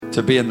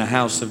to be in the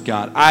house of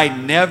God. I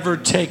never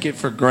take it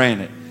for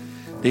granted,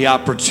 the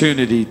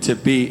opportunity to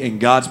be in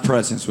God's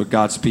presence with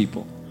God's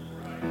people.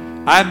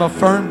 I'm a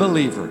firm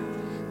believer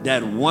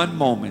that one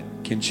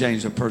moment can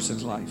change a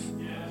person's life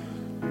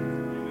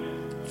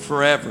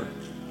forever.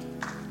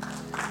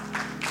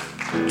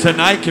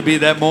 Tonight could be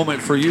that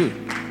moment for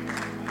you.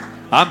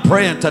 I'm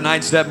praying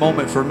tonight's that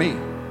moment for me.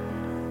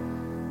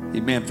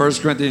 Amen. 1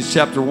 Corinthians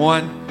chapter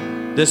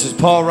 1. This is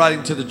Paul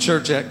writing to the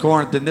church at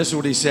Corinth, and this is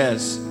what he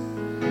says.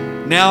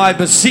 Now I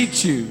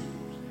beseech you,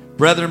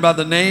 brethren, by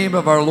the name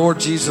of our Lord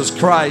Jesus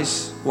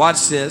Christ,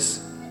 watch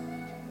this,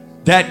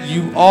 that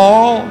you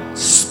all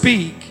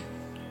speak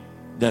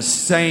the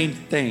same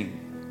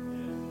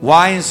thing.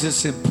 Why is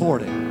this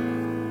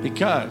important?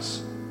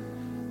 Because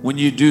when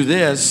you do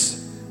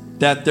this,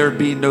 that there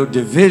be no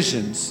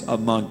divisions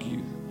among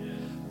you,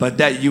 but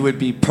that you would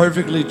be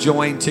perfectly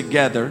joined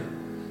together.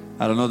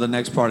 I don't know the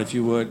next part, if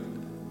you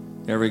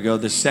would. There we go.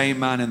 The same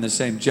mind and the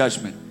same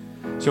judgment.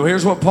 So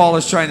here's what Paul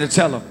is trying to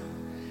tell them.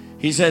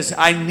 He says,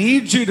 I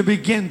need you to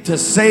begin to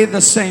say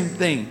the same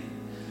thing.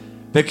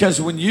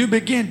 Because when you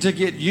begin to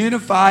get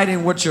unified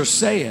in what you're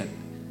saying,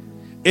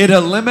 it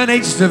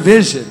eliminates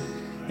division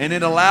and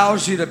it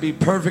allows you to be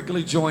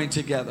perfectly joined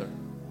together.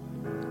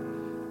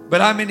 But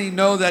how many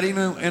know that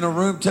even in a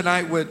room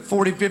tonight with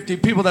 40, 50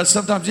 people, that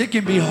sometimes it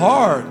can be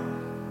hard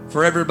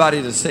for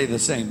everybody to say the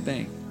same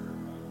thing.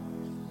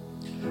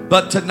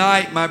 But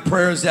tonight, my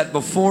prayer is that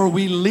before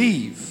we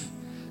leave,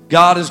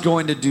 God is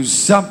going to do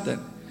something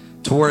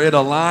to where it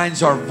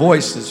aligns our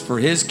voices for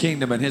His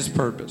kingdom and His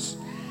purpose.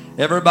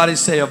 Everybody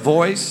say a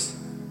voice.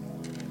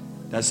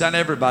 That's not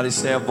everybody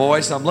say a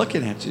voice. I'm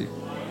looking at you.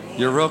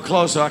 You're real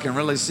close so I can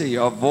really see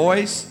you. A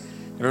voice.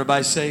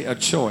 Everybody say a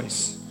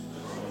choice.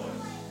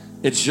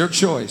 It's your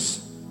choice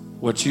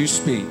what you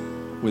speak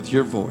with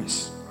your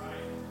voice.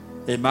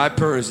 And my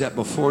prayer is that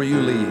before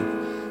you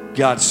leave,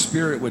 God's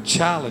Spirit would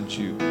challenge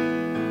you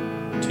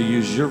to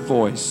use your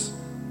voice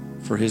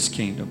for His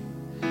kingdom.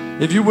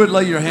 If you would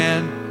lay your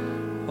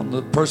hand on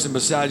the person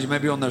beside you,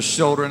 maybe on their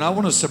shoulder, and I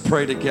want us to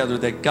pray together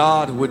that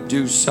God would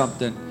do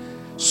something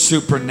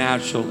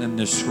supernatural in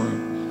this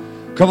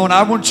room. Come on,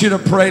 I want you to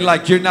pray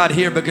like you're not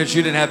here because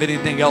you didn't have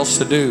anything else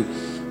to do,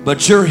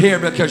 but you're here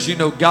because you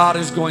know God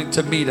is going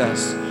to meet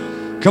us.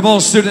 Come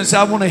on, students,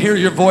 I want to hear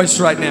your voice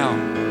right now.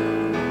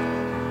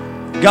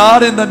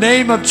 God, in the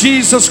name of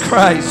Jesus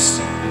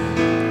Christ,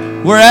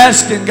 we're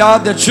asking,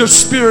 God, that your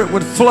Spirit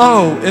would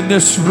flow in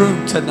this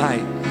room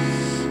tonight.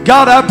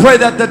 God, I pray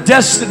that the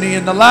destiny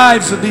and the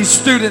lives of these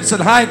students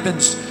and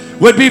hyphens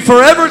would be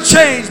forever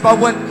changed by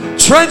what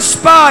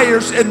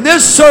transpires in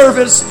this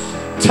service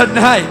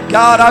tonight.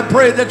 God, I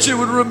pray that you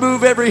would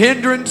remove every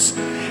hindrance,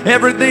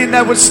 everything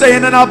that would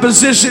stand in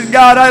opposition.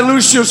 God, I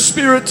loose your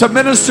Spirit to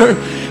minister.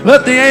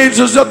 Let the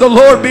angels of the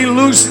Lord be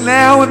loosed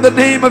now in the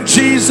name of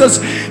Jesus.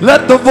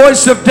 Let the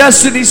voice of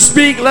destiny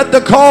speak. Let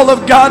the call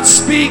of God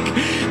speak.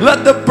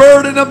 Let the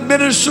burden of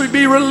ministry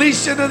be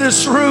released into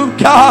this room,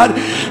 God.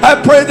 I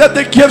pray that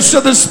the gifts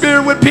of the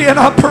Spirit would be in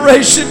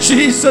operation,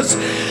 Jesus.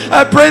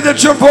 I pray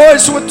that your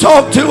voice would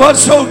talk to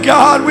us, oh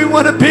God. We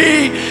want to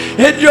be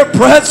in your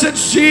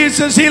presence,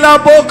 Jesus.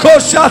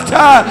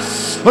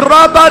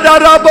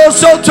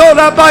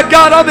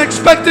 God, I'm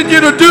expecting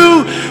you to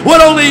do what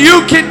only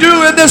you can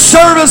do in this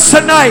service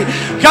tonight.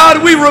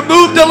 God, we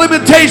remove the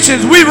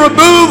limitations. We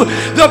remove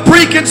the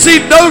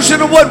preconceived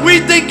notion of what we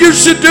think you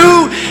should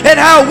do and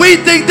how we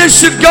think this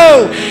should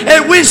go.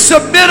 And we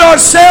submit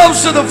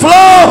ourselves to the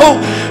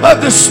flow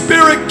of the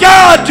Spirit.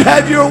 God,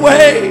 have your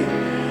way.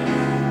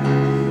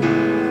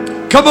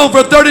 Come on,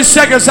 for 30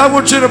 seconds, I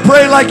want you to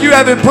pray like you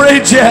haven't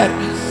prayed yet.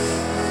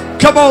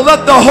 Come on,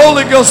 let the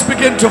Holy Ghost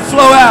begin to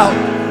flow out.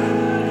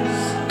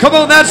 Come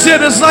on, that's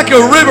it. It's like a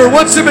river.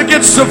 Once it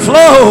begins to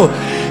flow,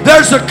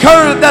 there's a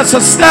current that's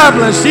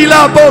established.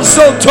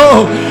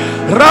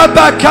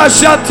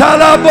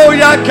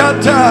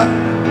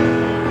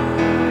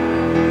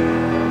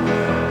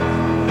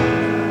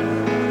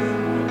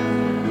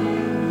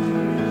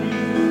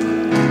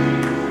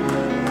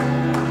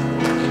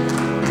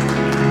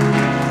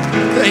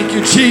 Thank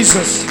you,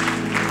 Jesus.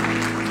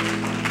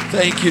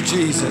 Thank you,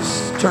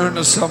 Jesus. Turn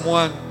to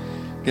someone,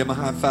 give them a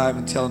high five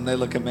and tell them they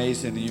look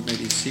amazing, and you may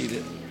be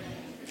seated.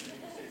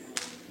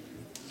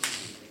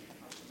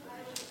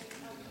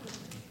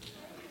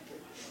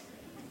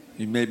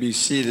 You may be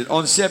seated.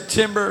 On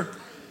September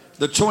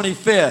the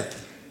 25th,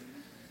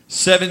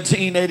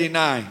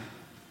 1789,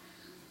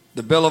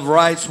 the Bill of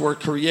Rights were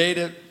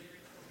created.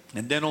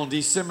 And then on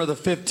December the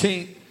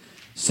 15th,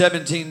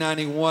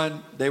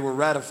 1791, they were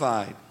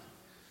ratified.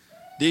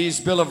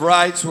 These Bill of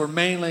Rights were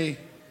mainly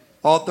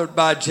authored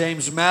by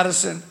James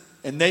Madison,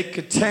 and they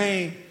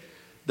contain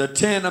the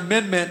 10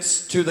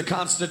 amendments to the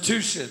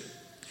Constitution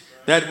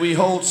that we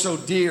hold so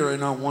dear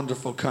in our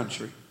wonderful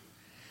country.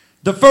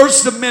 The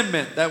First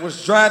Amendment that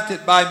was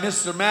drafted by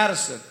Mr.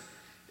 Madison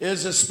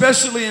is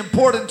especially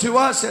important to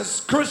us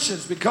as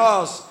Christians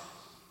because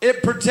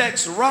it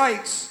protects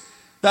rights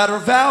that are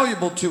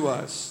valuable to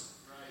us.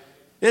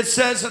 It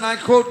says, and I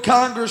quote,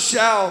 Congress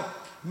shall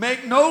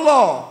make no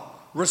law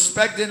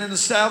respecting an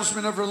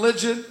establishment of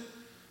religion,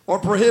 or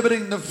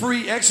prohibiting the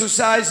free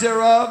exercise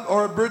thereof,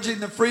 or abridging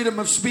the freedom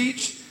of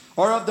speech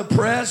or of the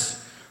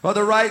press, or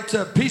the right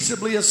to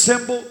peaceably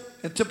assemble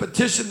and to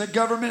petition the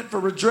government for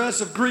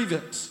redress of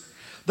grievance.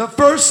 The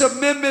First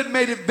Amendment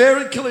made it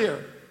very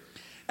clear,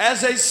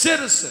 as a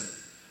citizen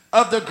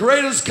of the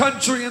greatest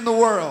country in the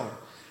world,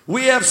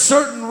 we have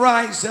certain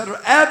rights that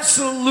are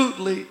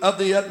absolutely of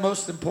the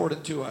utmost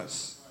importance to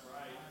us.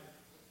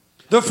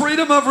 The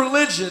freedom of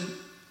religion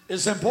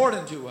is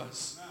important to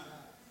us.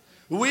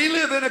 We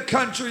live in a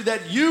country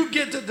that you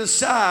get to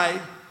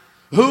decide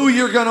who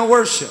you're going to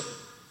worship.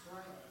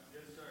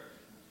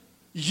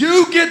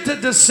 You get to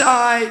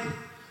decide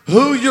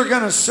who you're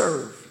going to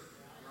serve.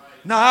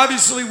 Now,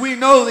 obviously, we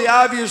know the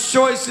obvious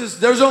choice is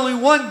there's only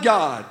one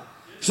God.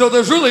 So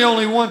there's really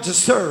only one to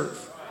serve.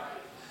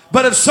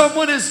 But if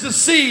someone is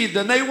deceived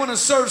and they want to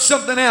serve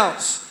something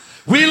else,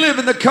 we live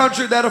in the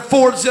country that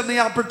affords them the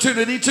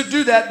opportunity to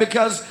do that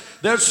because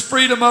there's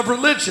freedom of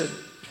religion.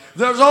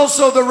 There's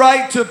also the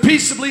right to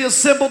peaceably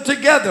assemble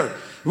together,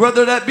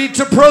 whether that be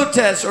to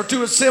protest or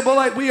to assemble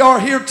like we are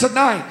here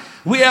tonight.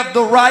 We have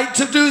the right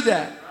to do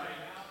that.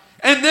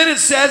 And then it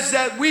says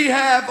that we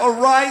have a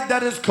right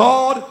that is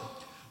called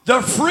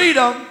the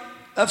freedom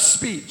of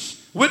speech,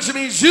 which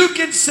means you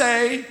can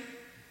say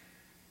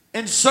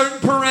in certain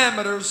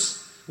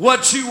parameters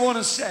what you want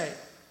to say.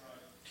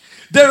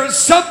 There is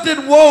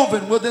something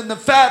woven within the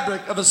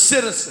fabric of a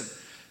citizen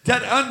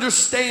that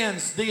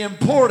understands the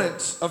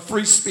importance of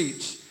free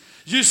speech.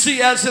 You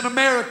see, as an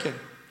American,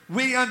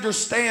 we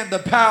understand the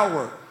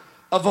power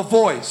of a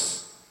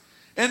voice.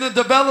 In the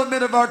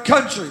development of our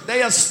country,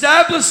 they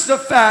established the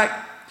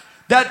fact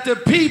that the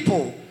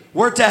people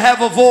were to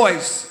have a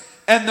voice,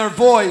 and their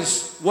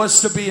voice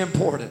was to be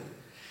important.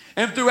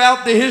 And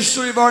throughout the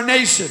history of our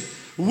nation,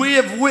 we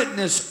have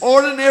witnessed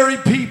ordinary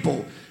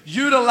people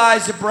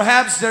utilizing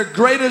perhaps their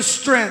greatest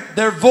strength,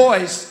 their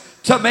voice,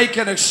 to make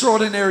an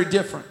extraordinary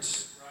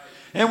difference.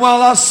 And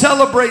while I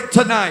celebrate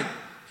tonight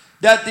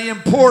that the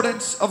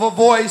importance of a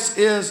voice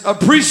is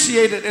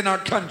appreciated in our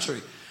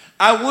country,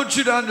 I want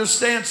you to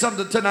understand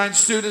something tonight,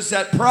 students,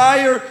 that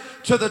prior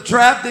to the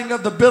drafting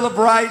of the Bill of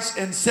Rights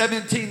in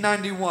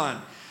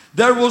 1791,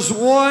 there was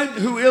one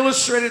who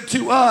illustrated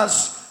to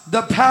us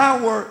the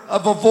power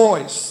of a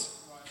voice.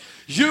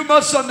 You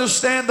must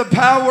understand the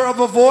power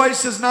of a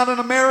voice is not an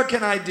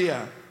American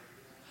idea.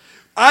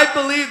 I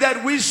believe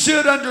that we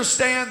should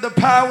understand the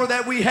power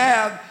that we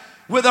have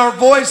with our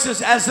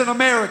voices as an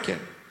American.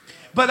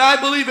 But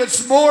I believe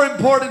it's more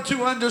important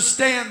to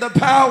understand the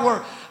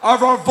power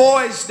of our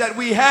voice that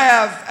we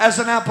have as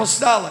an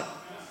apostolic.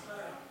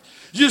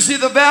 You see,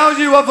 the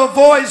value of a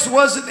voice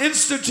wasn't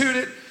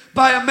instituted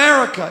by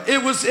America.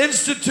 It was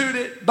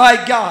instituted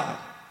by God.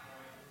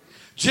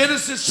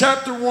 Genesis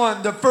chapter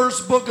 1, the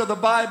first book of the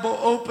Bible,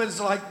 opens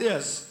like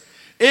this.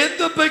 In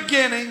the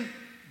beginning,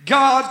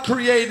 God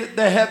created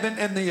the heaven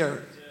and the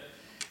earth.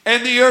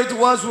 And the earth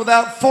was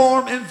without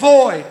form and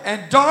void,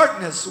 and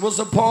darkness was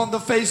upon the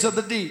face of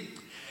the deep.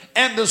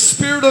 And the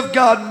Spirit of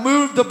God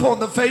moved upon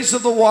the face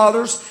of the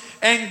waters,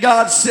 and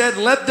God said,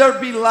 "Let there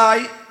be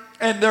light,"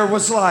 and there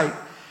was light.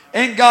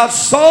 And God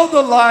saw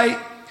the light,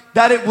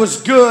 that it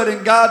was good,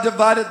 and God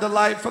divided the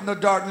light from the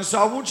darkness. So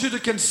I want you to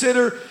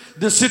consider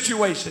the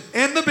situation.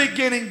 In the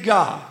beginning,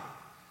 God,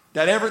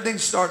 that everything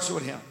starts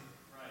with Him.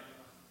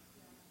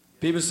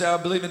 People say, I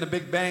believe in the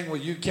Big Bang. Well,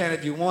 you can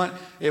if you want.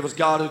 It was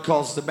God who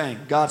caused the bang.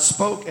 God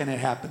spoke and it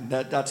happened.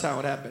 That's how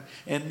it happened.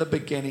 In the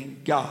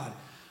beginning, God.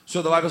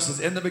 So the Bible says,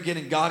 in the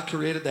beginning, God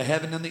created the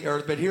heaven and the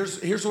earth. But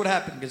here's what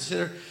happened.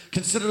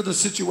 Consider the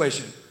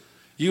situation.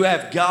 You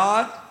have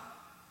God.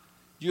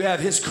 You have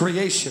His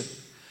creation.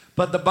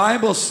 But the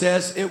Bible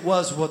says it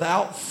was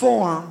without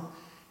form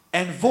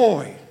and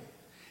void.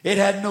 It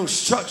had no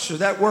structure.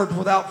 That word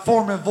without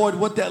form and void,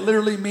 what that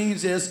literally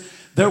means is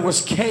there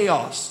was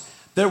chaos.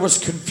 There was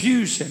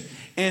confusion,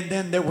 and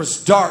then there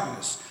was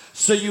darkness.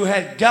 So you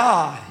had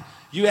God,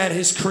 you had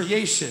His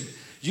creation,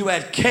 you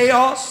had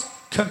chaos,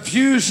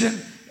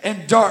 confusion,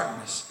 and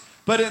darkness.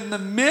 But in the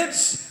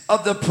midst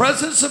of the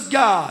presence of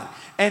God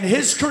and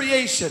His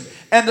creation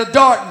and the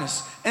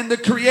darkness and the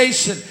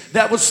creation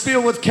that was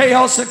filled with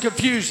chaos and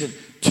confusion,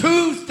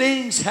 two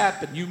things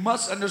happened. You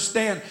must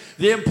understand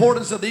the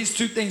importance of these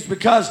two things,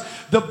 because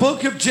the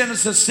book of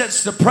Genesis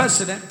sets the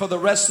precedent for the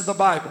rest of the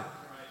Bible.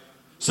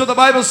 So the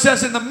Bible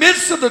says, in the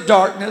midst of the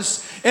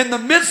darkness, in the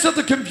midst of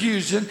the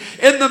confusion,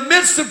 in the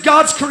midst of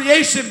God's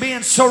creation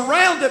being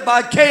surrounded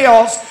by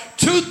chaos,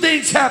 two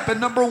things happened.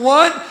 Number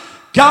one,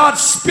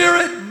 God's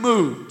Spirit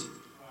moved.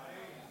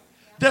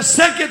 The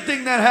second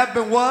thing that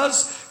happened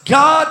was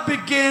God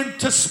began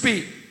to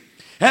speak.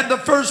 And the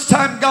first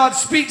time God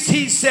speaks,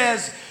 He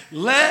says,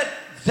 "Let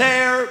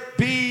there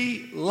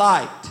be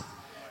light."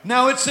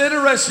 Now it's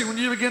interesting when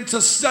you begin to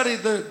study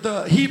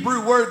the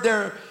Hebrew word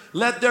there,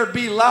 "let there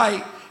be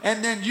light."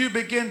 And then you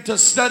begin to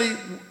study,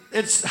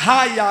 it's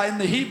Haya in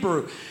the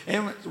Hebrew,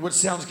 and which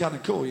sounds kind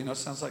of cool, it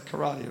sounds like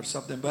karate or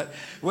something. But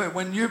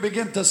when you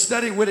begin to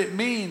study what it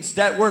means,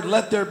 that word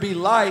 "let there be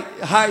light,"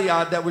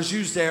 Haya, that was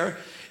used there,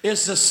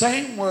 is the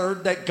same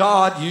word that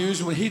God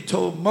used when he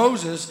told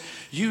Moses,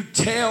 you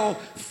tell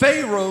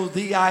Pharaoh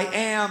the I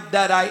am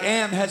that I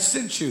am has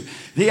sent you.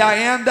 The I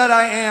am that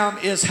I am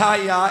is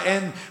Haya,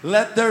 and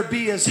let there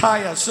be is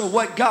Haya. So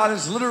what God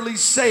is literally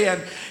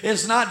saying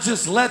is not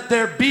just let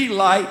there be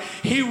light.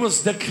 He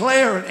was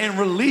declaring and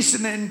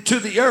releasing it into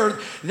the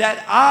earth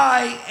that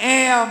I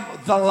am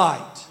the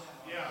light.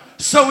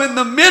 So in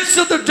the midst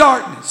of the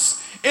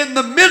darkness, in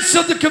the midst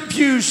of the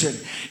confusion,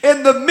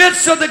 in the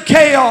midst of the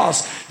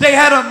chaos, they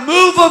had a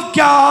move of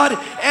God,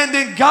 and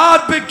then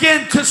God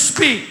began to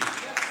speak.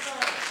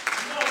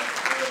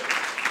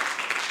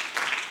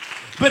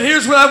 But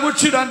here's what I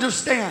want you to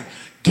understand.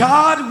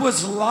 God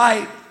was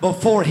light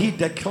before he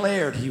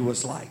declared he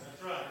was light.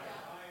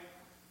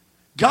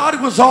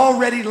 God was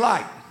already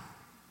light.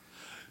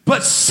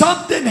 But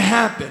something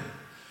happened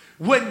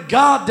when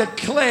God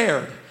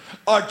declared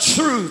a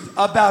truth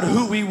about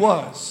who he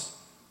was.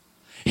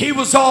 He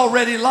was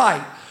already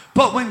light.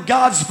 But when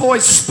God's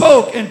voice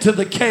spoke into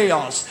the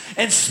chaos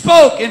and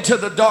spoke into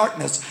the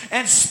darkness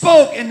and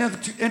spoke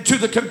into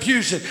the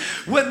confusion,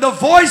 when the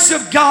voice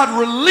of God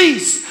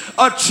released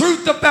a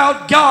truth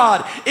about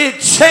God, it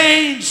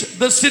changed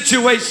the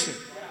situation.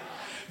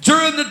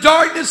 During the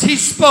darkness, he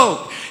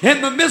spoke.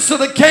 In the midst of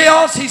the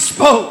chaos, he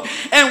spoke.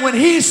 And when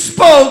he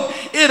spoke,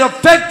 it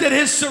affected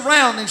his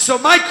surroundings. So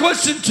my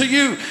question to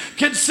you,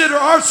 consider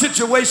our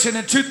situation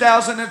in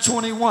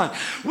 2021.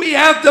 We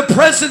have the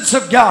presence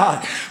of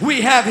God.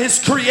 We have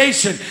his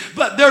creation.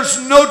 But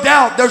there's no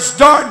doubt there's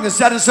darkness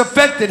that has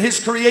affected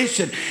his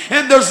creation.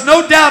 And there's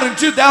no doubt in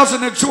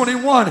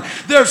 2021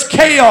 there's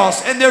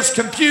chaos and there's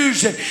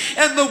confusion.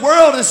 And the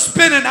world is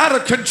spinning out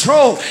of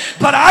control.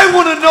 But I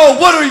want to know,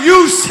 what are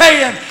you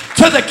saying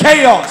to the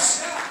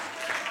chaos?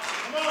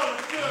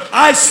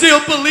 I still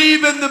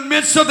believe in the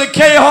midst of the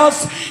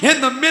chaos,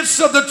 in the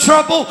midst of the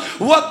trouble,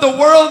 what the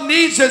world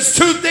needs is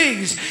two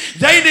things.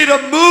 They need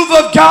a move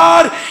of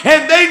God,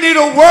 and they need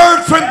a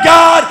word from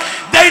God.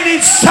 They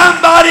need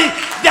somebody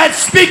that's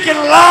speaking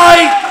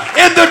light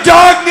in the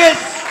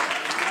darkness.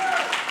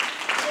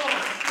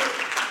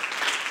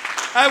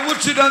 I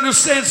want you to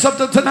understand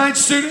something tonight,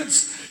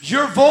 students.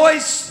 Your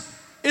voice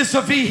is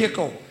a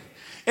vehicle,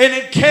 and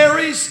it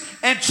carries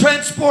and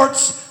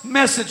transports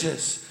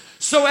messages.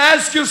 So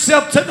ask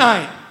yourself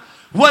tonight,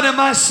 what am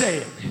I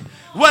saying?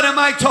 What am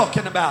I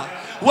talking about?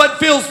 What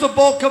fills the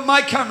bulk of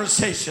my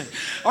conversation?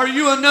 Are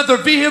you another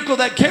vehicle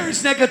that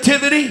carries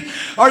negativity?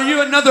 Are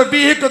you another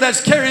vehicle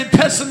that's carrying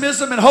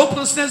pessimism and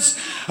hopelessness?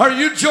 Are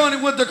you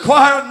joining with the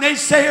choir of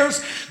naysayers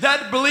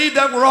that believe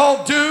that we're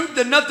all doomed,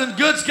 that nothing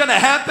good's going to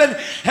happen,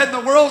 and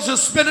the world's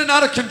just spinning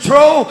out of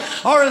control?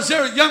 Or is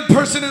there a young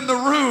person in the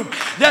room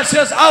that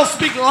says, I'll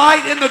speak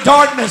light in the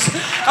darkness.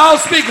 I'll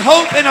speak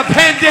hope in a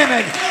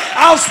pandemic.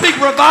 I'll speak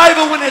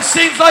revival when it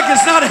seems like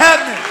it's not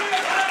happening.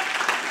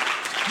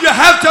 You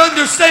have to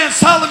understand,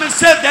 Solomon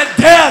said that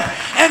death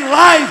and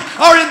life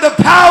are in the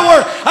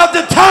power of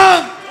the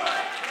tongue.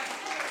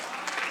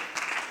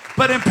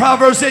 But in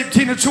Proverbs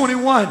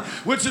 18:21,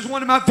 which is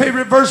one of my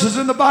favorite verses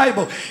in the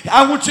Bible,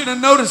 I want you to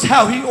notice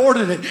how he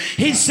ordered it.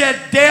 He said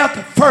death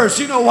first.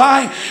 You know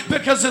why?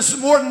 Because it's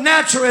more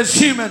natural as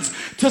humans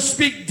to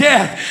speak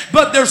death.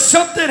 But there's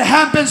something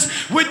happens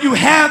when you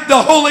have the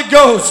Holy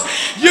Ghost.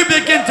 You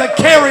begin to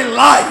carry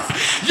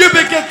life. You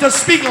begin to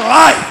speak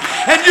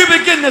life. And you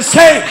begin to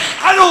say,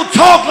 I don't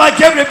talk like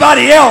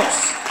everybody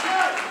else.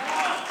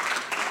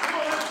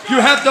 You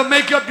have to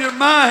make up your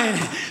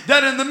mind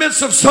that in the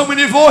midst of so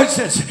many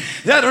voices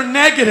that are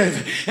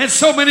negative and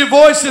so many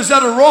voices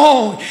that are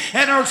wrong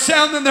and are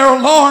sounding their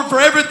alarm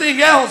for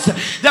everything else,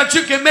 that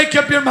you can make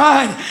up your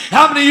mind.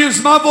 I'm going to use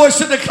my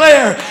voice to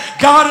declare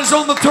God is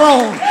on the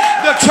throne.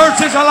 The church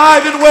is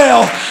alive and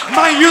well.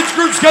 My youth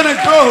group's going to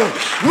grow.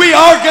 We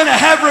are going to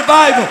have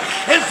revival.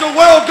 Is the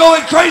world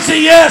going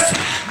crazy? Yes.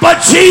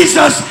 But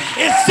Jesus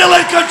is still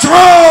in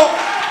control.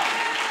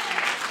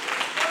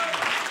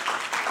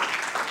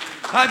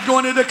 I'm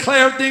going to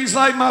declare things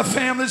like my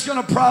family's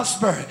going to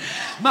prosper.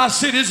 My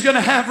city's going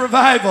to have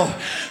revival.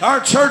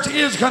 Our church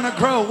is going to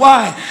grow.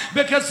 Why?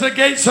 Because the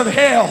gates of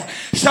hell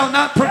shall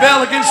not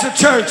prevail against the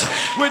church.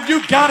 When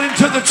you got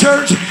into the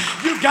church,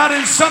 you got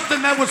in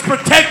something that was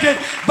protected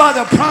by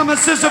the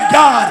promises of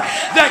God.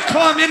 That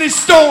calm any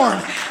storm.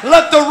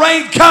 Let the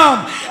rain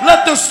come.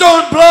 Let the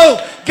storm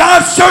blow.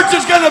 God's church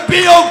is going to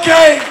be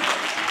okay.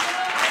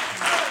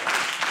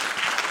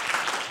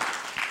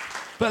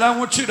 But I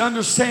want you to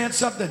understand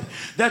something,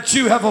 that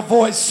you have a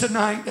voice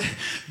tonight,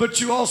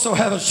 but you also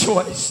have a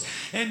choice.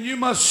 And you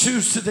must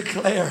choose to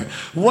declare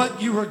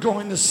what you are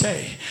going to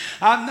say.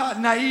 I'm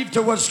not naive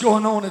to what's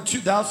going on in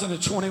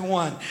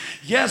 2021.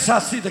 Yes, I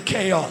see the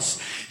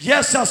chaos.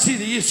 Yes, I see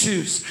the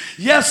issues.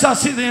 Yes, I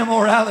see the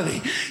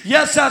immorality.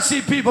 Yes, I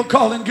see people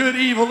calling good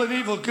evil and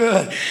evil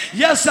good.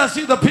 Yes, I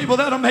see the people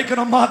that are making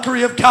a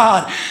mockery of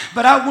God.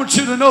 But I want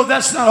you to know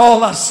that's not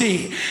all I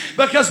see.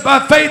 Because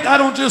by faith, I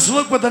don't just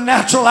look with the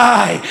natural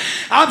eye.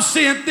 I'm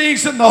seeing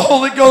things in the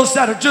Holy Ghost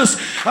that are just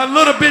a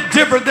little bit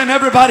different than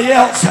everybody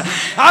else.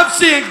 I'm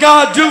seeing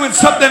God doing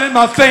something in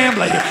my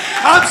family.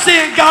 I'm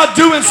seeing God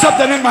doing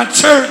something in my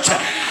church.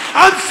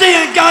 I'm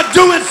seeing God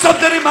doing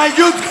something in my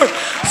youth group.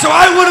 So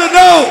I want to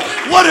know,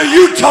 what are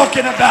you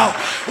talking about?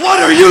 What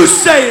are you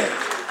saying?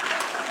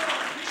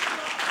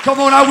 Come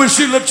on, I wish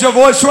you lift your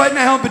voice right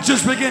now, but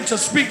just begin to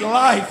speak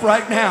life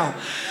right now.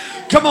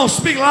 Come on,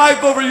 speak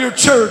life over your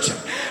church,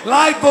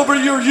 life over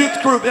your youth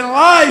group, and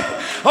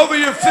life over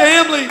your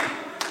family.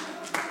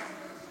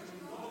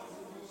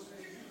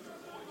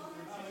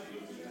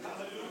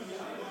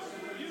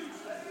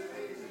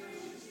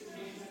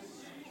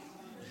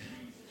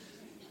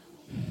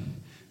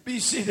 Be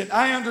seated.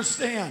 I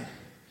understand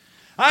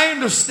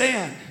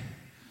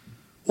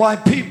why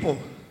people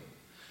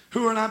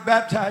who are not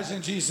baptized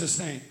in Jesus'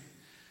 name,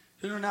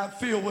 who are not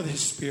filled with His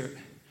Spirit,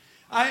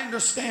 I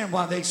understand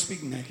why they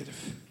speak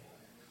negative.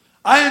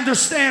 I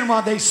understand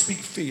why they speak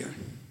fear.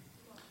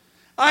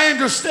 I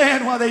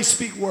understand why they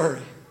speak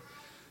worry,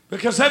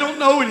 because they don't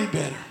know any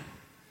better.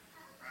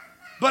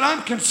 But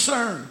I'm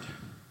concerned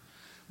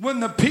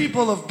when the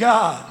people of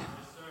God,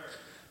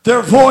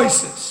 their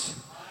voices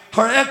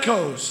are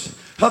echoes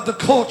of the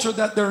culture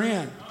that they're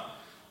in.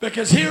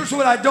 Because here's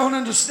what I don't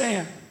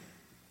understand.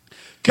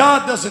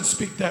 God doesn't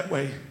speak that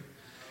way.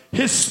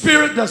 His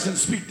Spirit doesn't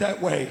speak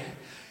that way.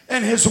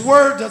 And His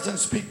Word doesn't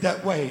speak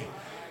that way.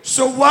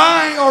 So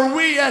why are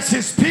we as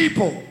His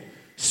people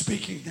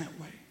speaking that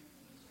way?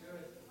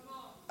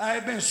 I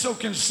have been so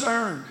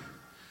concerned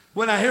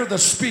when I hear the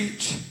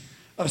speech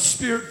of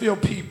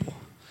Spirit-filled people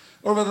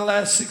over the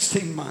last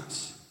 16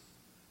 months.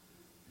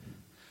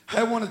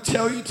 I want to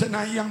tell you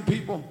tonight, young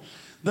people,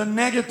 the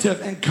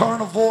negative and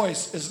carnal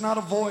voice is not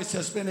a voice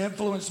that's been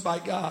influenced by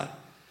God.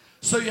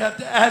 So you have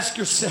to ask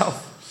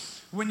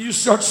yourself, when you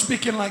start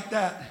speaking like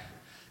that,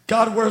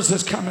 God, where's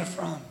this coming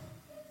from?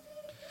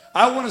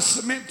 I want to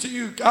submit to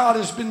you, God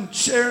has been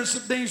sharing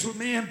some things with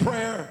me in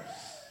prayer.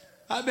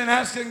 I've been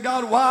asking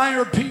God, why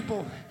are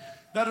people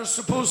that are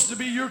supposed to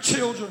be your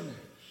children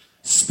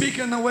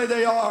speaking the way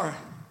they are?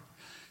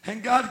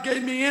 And God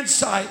gave me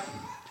insight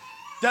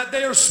that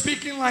they are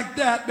speaking like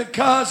that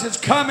because it's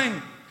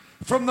coming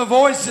from the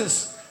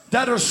voices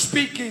that are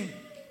speaking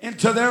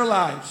into their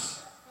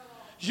lives.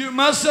 You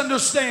must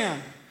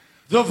understand,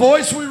 the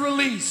voice we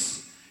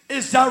release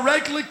is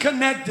directly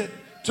connected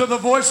to the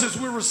voices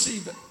we're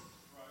receiving.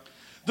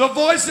 The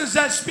voices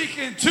that speak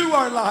into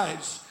our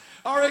lives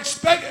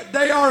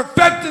they are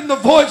affecting the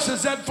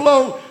voices that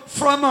flow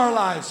from our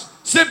lives.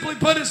 Simply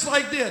put, it's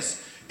like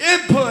this: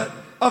 input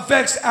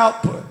affects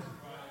output.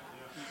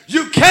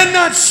 You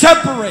cannot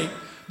separate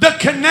the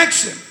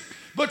connection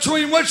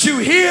between what you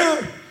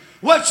hear,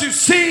 what you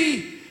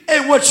see,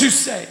 and what you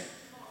say.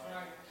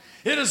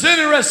 It is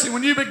interesting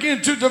when you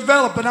begin to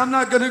develop, and I'm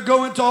not going to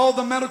go into all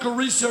the medical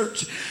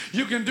research.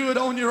 You can do it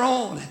on your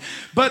own.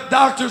 But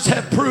doctors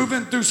have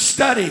proven through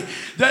study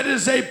that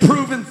is a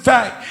proven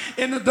fact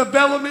in the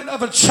development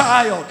of a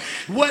child.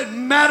 What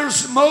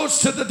matters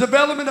most to the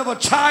development of a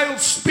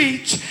child's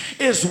speech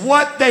is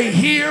what they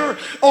hear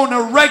on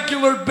a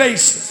regular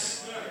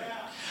basis.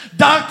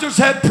 Doctors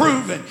have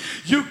proven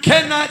you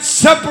cannot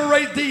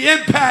separate the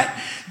impact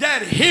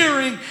that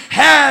hearing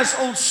has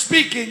on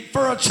speaking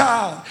for a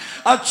child.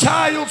 A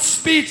child's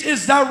speech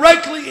is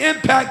directly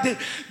impacted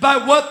by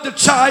what the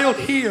child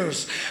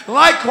hears.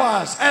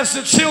 Likewise, as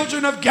the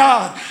children of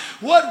God,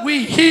 what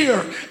we hear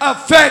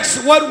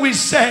affects what we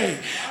say.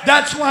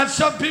 That's why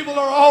some people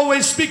are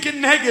always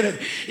speaking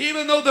negative,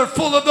 even though they're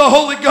full of the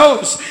Holy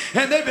Ghost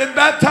and they've been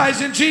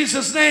baptized in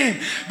Jesus' name,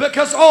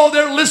 because all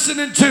they're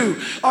listening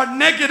to are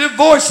negative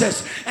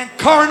voices and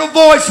carnal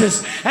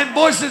voices and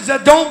voices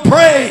that don't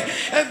pray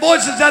and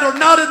voices that are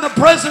not in the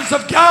presence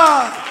of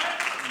God.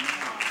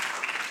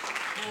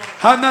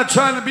 I'm not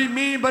trying to be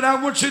mean, but I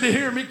want you to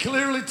hear me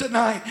clearly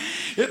tonight.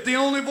 If the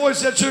only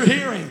voice that you're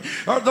hearing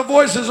are the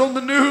voices on the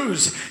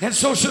news and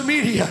social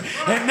media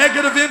and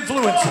negative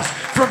influences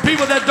from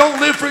people that don't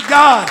live for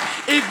God,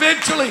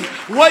 eventually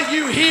what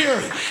you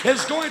hear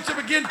is going to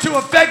begin to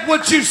affect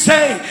what you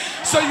say.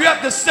 So you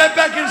have to step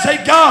back and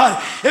say,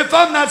 God, if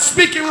I'm not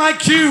speaking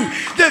like you,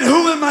 then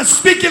who am I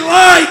speaking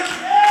like?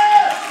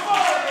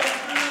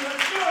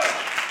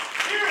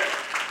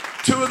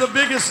 Two of the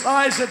biggest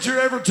lies that you're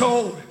ever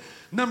told.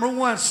 Number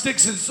one,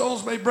 sticks and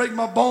stones may break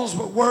my bones,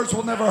 but words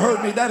will never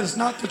hurt me. That is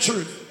not the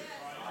truth.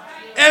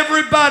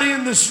 Everybody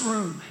in this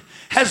room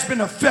has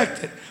been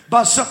affected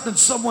by something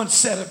someone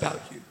said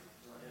about you.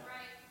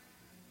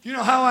 You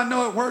know how I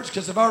know it works?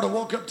 Because if I were to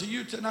walk up to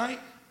you tonight,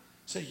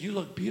 say, you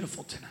look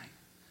beautiful tonight,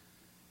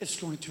 it's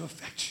going to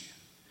affect you.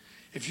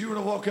 If you were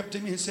to walk up to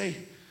me and say,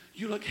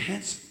 you look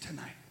handsome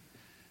tonight,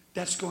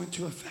 that's going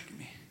to affect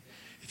me.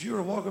 If you were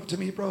to walk up to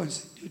me, bro, and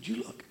say, dude, you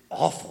look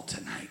awful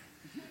tonight.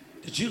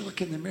 Did you look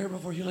in the mirror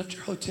before you left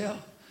your hotel?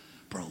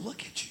 Bro,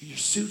 look at you. Your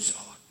suit's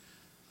on.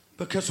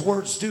 Because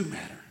words do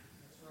matter.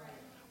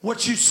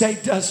 What you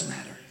say does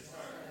matter.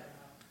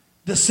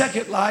 The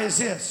second lie is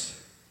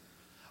this.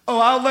 Oh,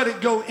 I'll let it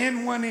go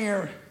in one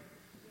ear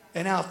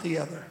and out the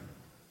other.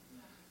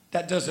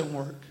 That doesn't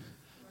work.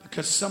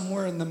 Because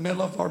somewhere in the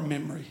middle of our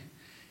memory,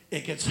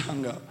 it gets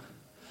hung up.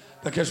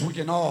 Because we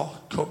can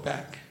all go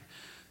back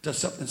to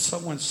something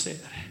someone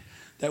said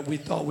that we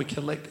thought we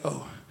could let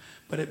go.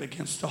 but it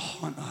begins to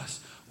haunt us.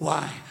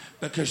 Why?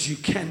 Because you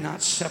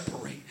cannot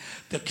separate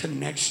the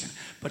connection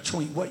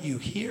between what you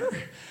hear,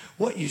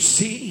 what you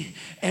see,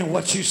 and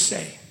what you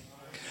say.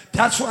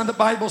 That's why the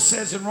Bible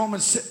says in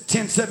Romans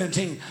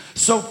 10:17,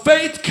 so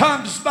faith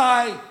comes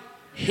by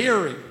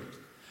hearing,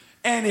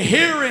 and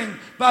hearing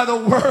by the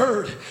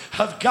word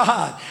of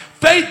God.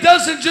 Faith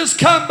doesn't just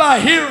come by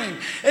hearing.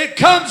 It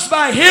comes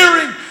by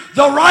hearing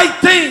the right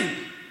thing.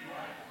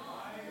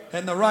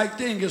 And the right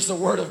thing is the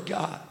word of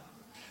God.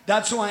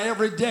 That's why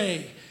every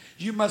day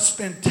you must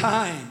spend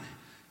time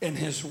in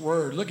his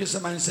word. Look at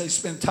somebody and say,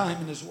 spend time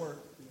in his word.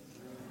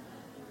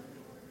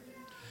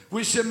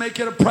 We should make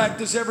it a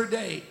practice every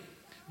day.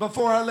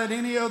 Before I let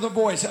any other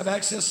voice have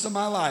access to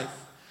my life,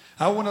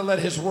 I want to let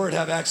his word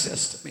have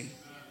access to me.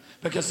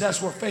 Because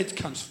that's where faith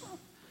comes from.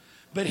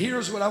 But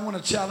here's what I want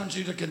to challenge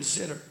you to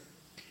consider.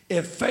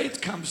 If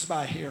faith comes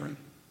by hearing,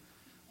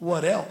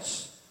 what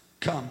else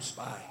comes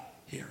by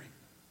hearing?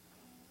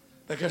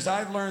 Because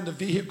I've learned the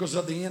vehicles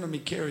of the enemy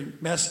carry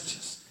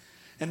messages.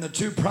 And the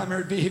two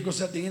primary vehicles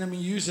that the enemy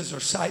uses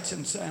are sights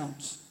and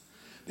sounds.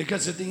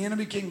 Because if the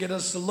enemy can get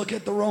us to look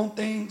at the wrong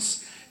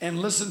things and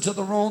listen to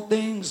the wrong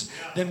things,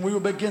 then we will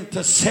begin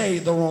to say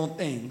the wrong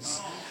things.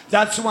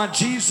 That's why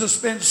Jesus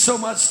spends so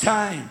much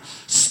time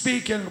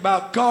speaking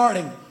about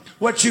guarding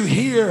what you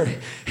hear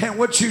and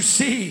what you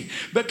see,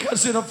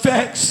 because it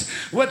affects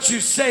what you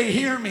say.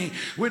 Hear me.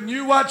 When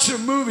you watch a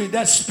movie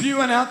that's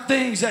spewing out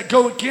things that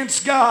go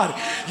against God,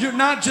 you're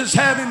not just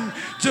having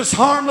just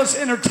harmless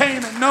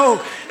entertainment. No,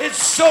 it's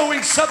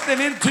sowing something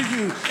into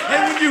you. And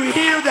when you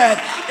hear that,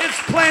 it's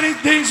planting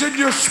things in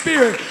your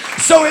spirit.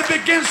 So it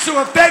begins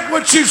to affect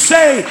what you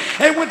say.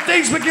 And when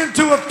things begin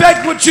to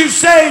affect what you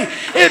say,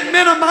 it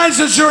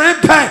minimizes your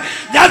impact.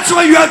 That's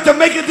why you have to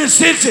make a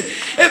decision.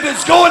 If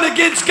it's going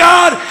against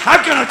God,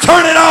 I'm going to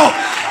turn it off,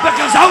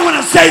 because I want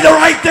to say the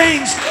right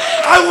things.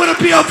 I want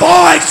to be a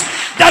voice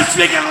that's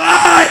speaking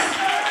life.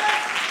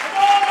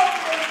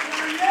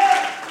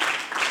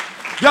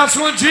 That's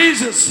when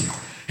Jesus,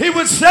 he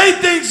would say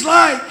things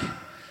like,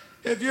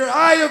 if your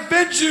eye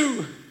offends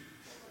you,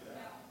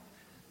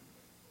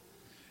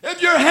 if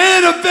your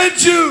hand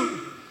offends you,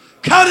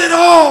 cut it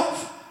off.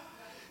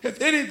 If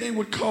anything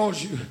would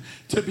cause you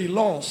to be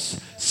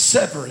lost,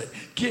 sever it.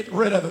 Get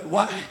rid of it.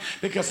 Why?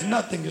 Because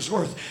nothing is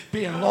worth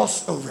being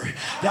lost over.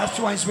 That's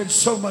why he spent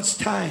so much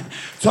time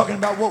talking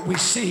about what we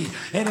see.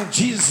 And in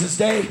Jesus'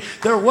 day,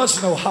 there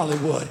was no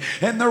Hollywood,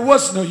 and there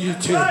was no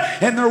YouTube,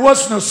 and there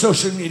was no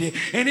social media.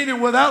 And even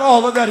without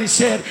all of that, he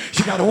said,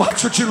 you got to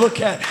watch what you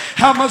look at.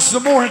 How much the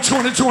more in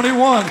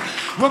 2021,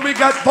 when we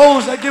got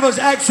phones that give us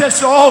access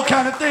to all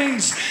kind of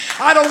things.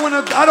 I don't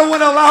want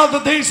to allow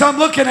the things I'm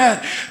looking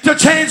at to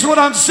change what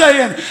I'm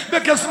saying,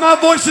 because my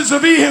voice is a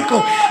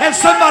vehicle, and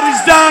somebody's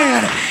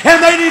dying,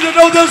 and they need to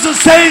know there's a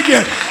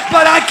Savior.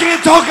 But I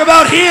can't talk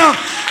about him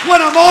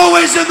when I'm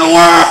always in the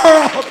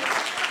world.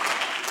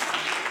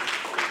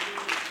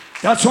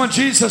 That's when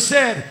Jesus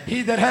said,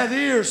 he that hath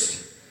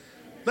ears,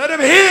 let him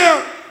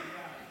hear.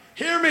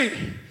 Hear me.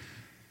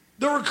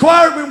 The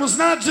requirement was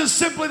not just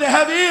simply to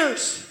have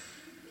ears.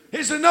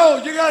 He said,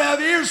 no, you got to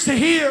have ears to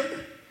hear.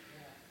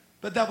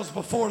 But that was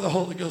before the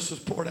Holy Ghost was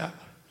poured out.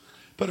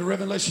 But in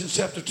Revelation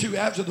chapter 2,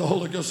 after the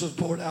Holy Ghost was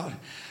poured out,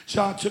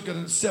 John took it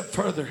a step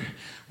further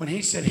when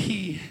he said,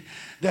 he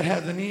that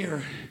hath an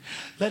ear,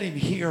 let him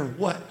hear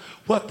what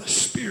the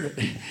Spirit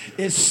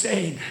is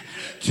saying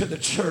to the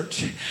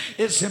church.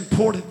 It's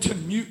important to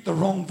mute the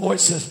wrong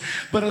voices,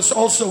 but it's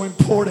also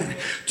important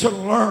to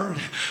learn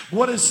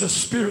what is the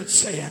Spirit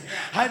saying.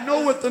 I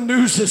know what the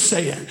news is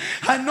saying.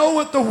 I know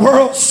what the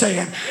world's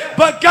saying.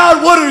 But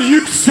God, what are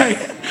you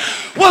saying?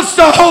 What's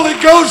the Holy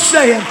Ghost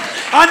saying?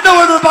 I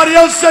know everybody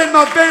else saying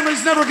my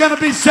family's never going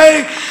to be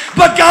saved.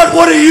 But God,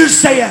 what are you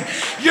saying?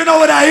 You know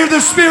what I hear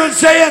the Spirit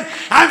saying?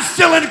 I'm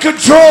still in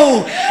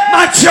control.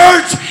 My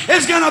church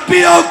is going to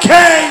be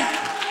okay.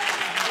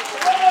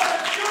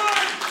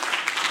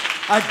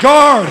 I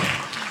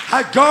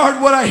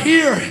guard what I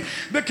hear,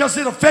 because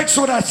it affects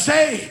what I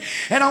say.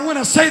 And I want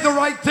to say the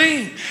right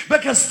thing,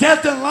 because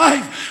death and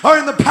life are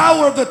in the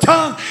power of the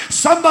tongue.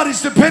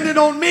 Somebody's dependent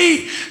on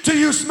me to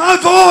use my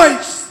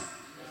voice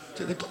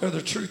to declare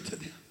the truth to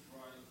them.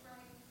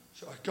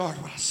 So I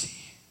guard what I see,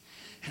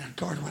 and I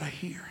guard what I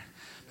hear,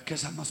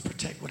 because I must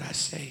protect what I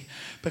say,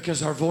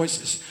 because our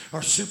voices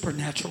are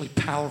supernaturally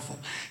powerful.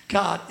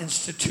 God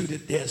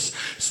instituted this,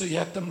 so you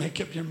have to make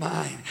up your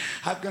mind.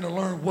 I'm going to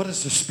learn, what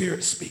is the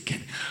Spirit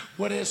speaking?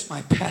 What is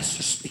my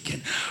pastor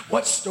speaking?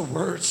 What's the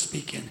Word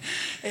speaking?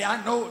 Hey,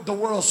 I know the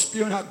world's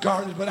spewing out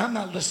garbage, but I'm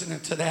not listening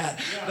to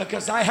that,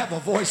 because I have a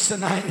voice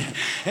tonight,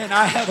 and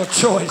I have a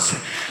choice.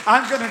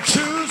 I'm going to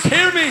choose,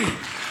 hear me,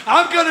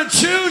 I'm going to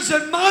choose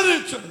and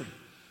monitor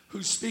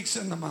who speaks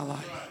into my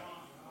life.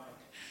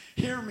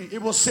 Hear me,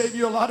 it will save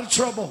you a lot of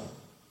trouble.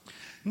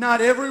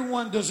 Not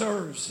everyone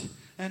deserves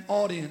an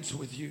audience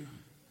with you.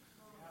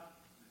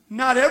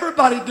 Not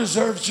everybody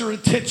deserves your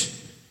attention.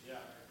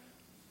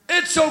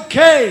 It's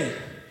okay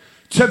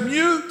to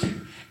mute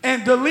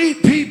and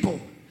delete people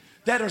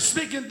that are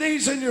speaking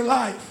things in your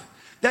life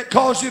that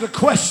cause you to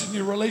question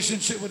your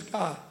relationship with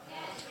God.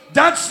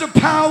 That's the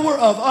power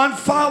of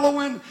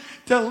unfollowing,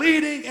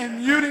 deleting,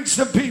 and muting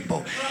some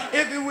people.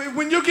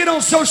 When you get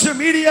on social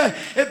media,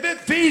 if it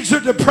feeds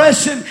your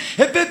depression,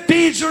 if it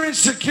feeds your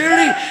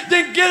insecurity,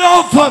 then get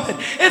off of it.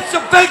 It's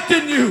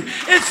affecting you.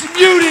 It's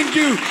muting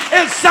you.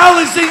 It's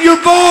silencing your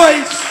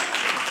voice.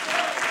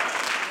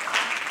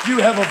 You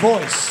have a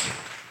voice,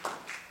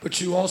 but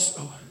you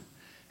also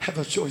have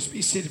a choice.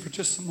 Be seated for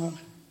just a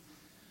moment.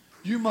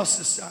 You must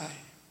decide.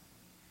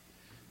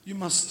 You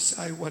must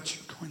decide what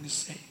you're going to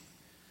say.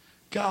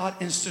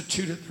 God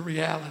instituted the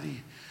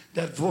reality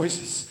that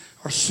voices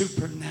are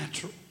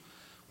supernatural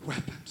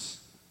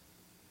weapons.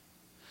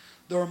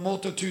 There are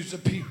multitudes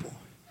of people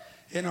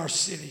in our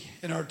city,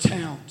 in our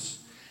towns,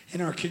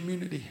 in our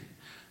community,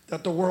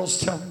 that the world's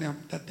telling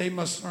them that they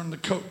must learn to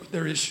cope with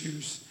their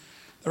issues.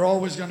 They're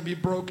always going to be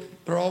broken.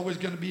 They're always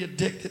going to be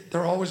addicted.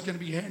 They're always going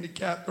to be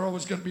handicapped. They're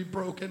always going to be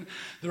broken.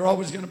 They're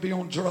always going to be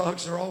on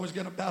drugs. They're always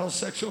going to battle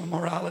sexual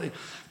immorality.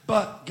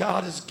 But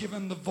God has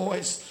given the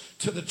voice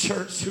to the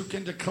church who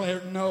can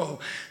declare, no,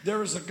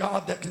 there is a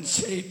God that can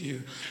save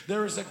you.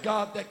 There is a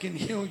God that can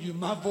heal you.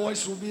 My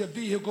voice will be a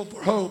vehicle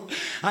for hope.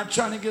 I'm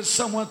trying to get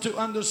someone to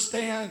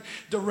understand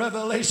the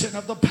revelation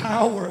of the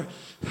power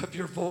of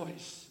your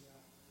voice.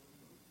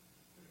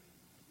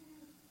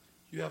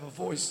 You have a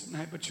voice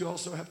tonight, but you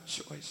also have a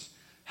choice.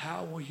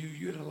 How will you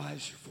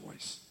utilize your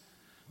voice?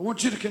 I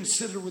want you to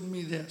consider with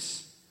me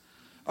this.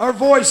 Our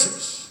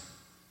voices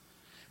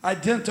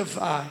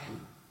identify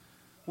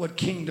what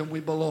kingdom we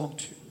belong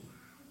to.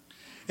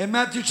 In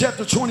Matthew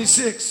chapter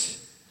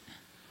 26,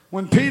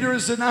 when Peter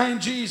is denying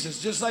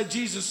Jesus, just like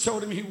Jesus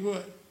told him he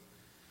would,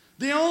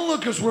 the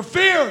onlookers were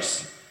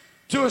fierce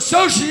to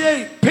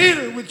associate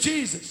Peter with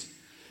Jesus.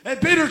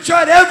 And Peter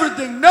tried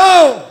everything.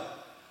 No,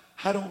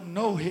 I don't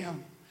know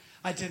him.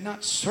 I did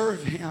not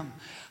serve him.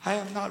 I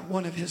am not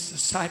one of his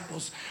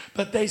disciples.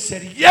 But they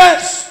said,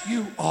 yes,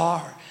 you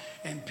are.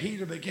 And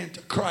Peter began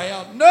to cry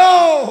out,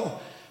 no,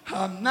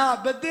 I'm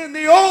not. But then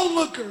the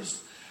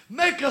onlookers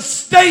make a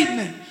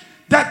statement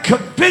that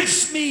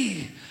convicts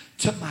me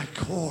to my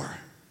core.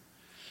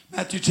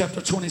 Matthew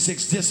chapter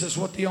 26, this is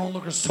what the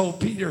onlookers told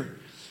Peter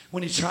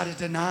when he tried to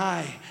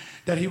deny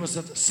that he was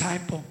a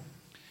disciple.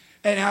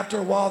 And after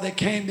a while they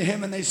came to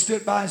him and they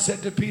stood by and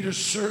said to Peter,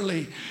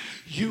 surely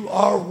you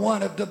are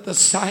one of the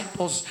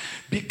disciples,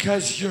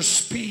 because your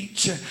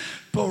speech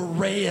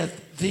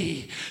bewrayeth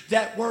thee.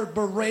 That word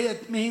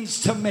bewrayeth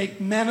means to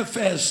make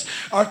manifest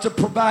or to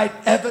provide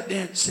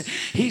evidence.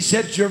 He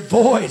said your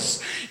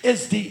voice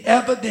is the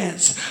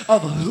evidence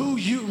of who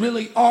you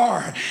really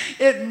are.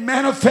 It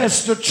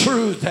manifests the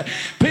truth.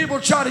 People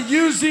try to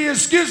use the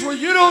excuse, well,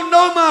 you don't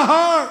know my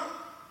heart.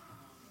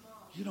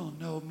 You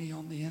don't know me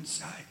on the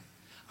inside.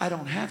 I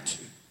don't have to.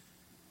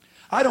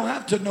 I don't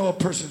have to know a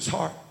person's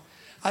heart.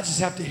 I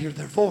just have to hear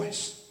their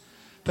voice.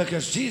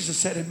 Because Jesus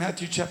said in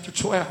Matthew chapter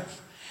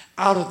 12,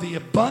 out of the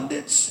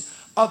abundance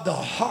of the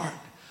heart,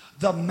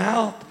 the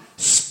mouth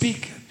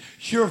speaketh.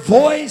 Your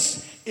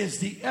voice is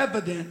the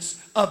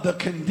evidence of the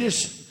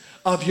condition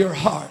of your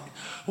heart.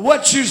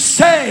 What you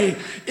say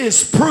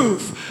is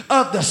proof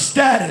of the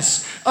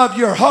status of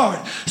your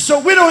heart.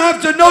 So we don't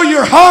have to know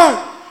your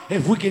heart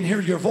if we can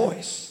hear your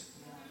voice.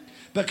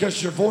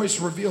 Because your voice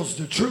reveals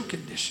the true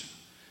condition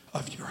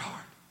of your heart.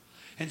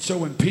 And so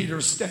when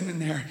Peter's standing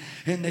there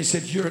and they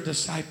said, you're a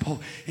disciple.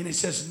 And he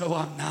says, no,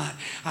 I'm not.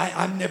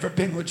 I've never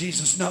been with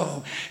Jesus.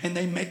 No. And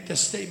they make the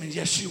statement,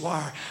 yes, you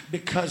are.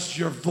 Because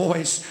your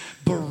voice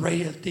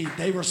bewrayeth thee.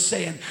 They were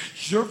saying,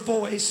 your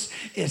voice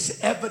is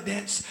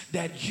evidence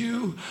that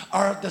you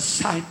are a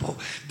disciple.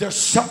 There's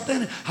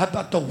something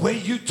about the way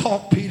you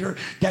talk, Peter,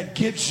 that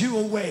gives you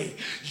away.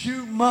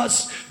 You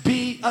must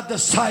be a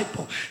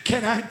disciple.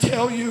 Can I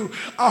tell you,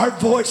 our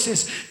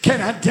voices can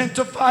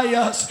identify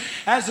us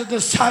as a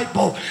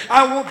disciple.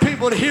 I want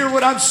people to hear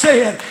what I'm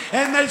saying.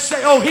 And they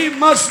say, oh, he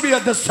must be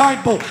a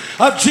disciple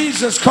of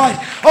Jesus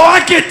Christ. Oh, I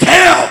can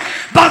tell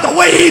by the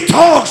way he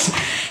talks.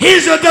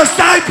 He's a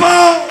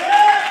disciple.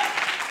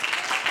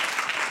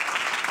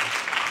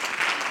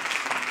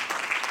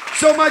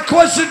 So my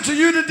question to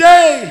you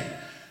today,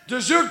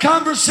 does your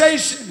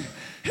conversation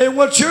and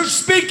what you're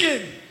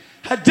speaking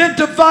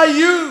identify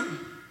you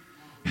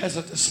as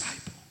a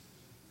disciple?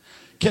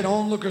 Can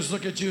onlookers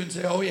look at you and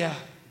say, oh yeah,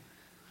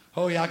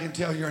 I can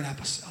tell you're an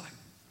apostolic.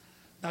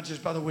 Not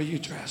just by the way you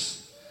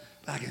dress,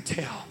 but I can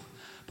tell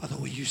by the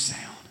way you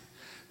sound.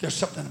 There's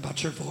something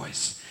about your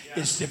voice.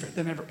 It's different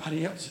than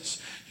everybody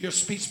else's. Your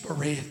speech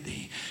bewrayeth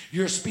thee.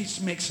 Your speech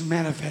makes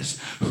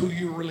manifest who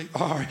you really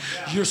are.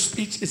 Your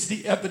speech is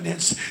the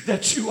evidence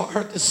that you are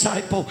a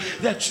disciple,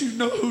 that you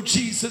know who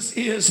Jesus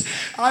is.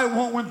 I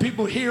want, when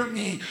people hear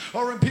me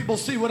or when people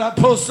see what I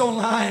post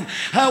online,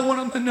 I want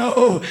them to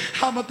know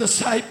I'm a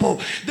disciple.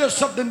 There's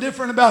something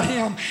different about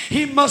him.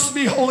 He must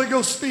be Holy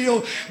Ghost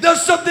filled.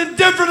 There's something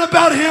different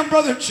about him,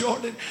 Brother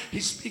Jordan.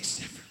 He speaks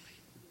differently.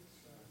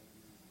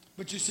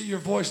 But you see, your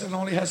voice not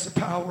only has the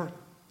power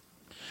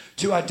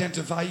to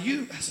identify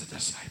you as a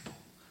disciple,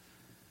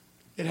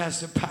 it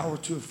has the power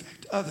to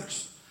affect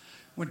others.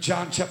 When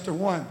John chapter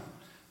 1,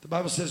 the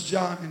Bible says,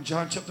 John in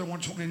John chapter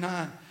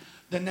 1:29,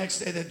 the next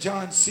day that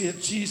John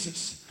seeth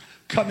Jesus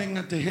coming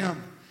unto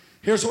him,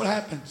 here's what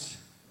happens.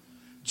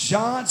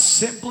 John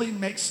simply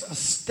makes a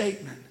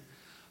statement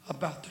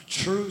about the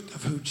truth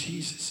of who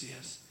Jesus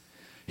is.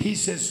 He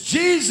says,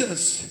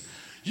 Jesus,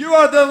 you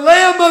are the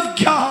Lamb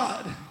of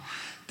God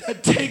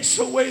that takes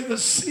away the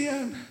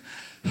sin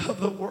of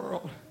the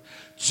world.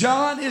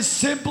 John is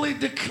simply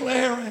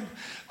declaring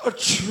a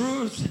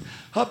truth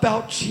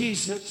about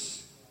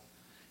Jesus.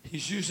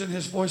 He's using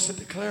his voice to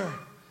declare,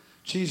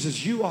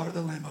 Jesus, you are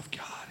the Lamb of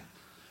God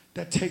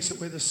that takes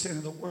away the sin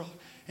of the world.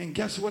 And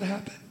guess what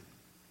happened?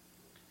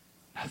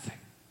 Nothing.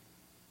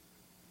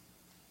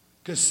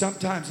 Because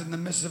sometimes in the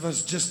midst of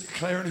us just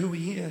declaring who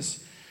he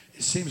is,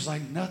 it seems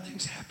like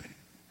nothing's happening.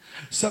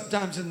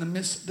 Sometimes in the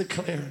midst of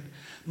declaring,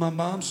 my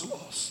mom's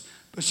lost,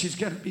 but she's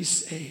going to be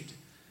saved,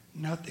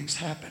 nothing's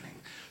happening.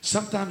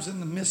 Sometimes in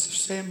the midst of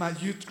saying my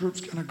youth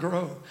group's going to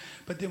grow,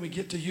 but then we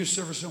get to youth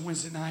service on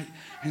Wednesday night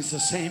and it's the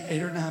same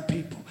 8 or 9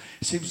 people.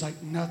 It seems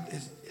like nothing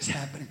is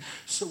happening.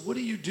 So what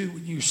do you do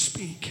when you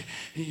speak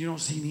and you don't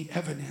see any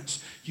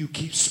evidence? You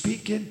keep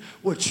speaking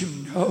what you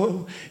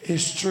know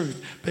is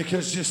truth.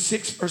 Because just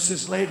 6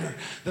 verses later,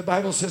 the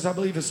Bible says, I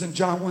believe it's in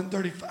John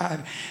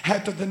 1:35,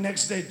 after the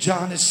next day,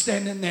 John is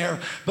standing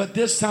there, but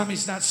this time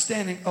he's not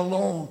standing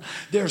alone.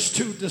 There's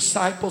 2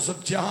 disciples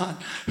of John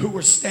who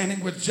were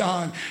standing with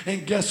John,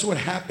 and guess what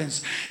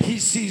happens? He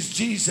sees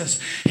Jesus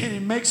and he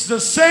makes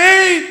the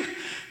same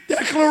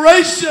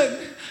declaration.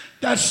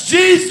 That's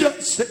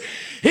Jesus.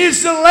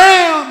 He's the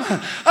Lamb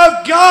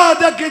of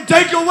God that can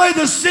take away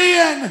the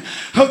sin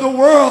of the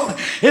world.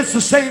 It's the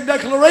same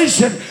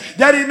declaration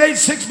that he made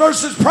 6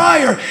 verses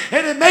prior,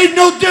 and it made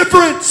no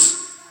difference.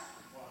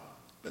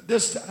 But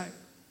this time,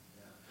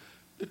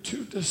 the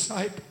 2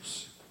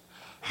 disciples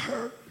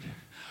heard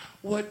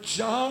what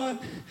John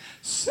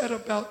said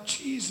about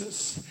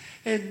Jesus,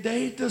 and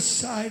they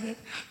decided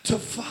to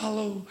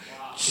follow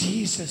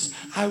Jesus.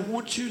 I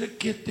want you to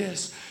get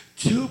this.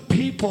 2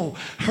 people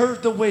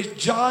heard the way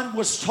John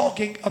was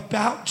talking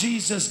about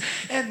Jesus,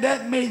 and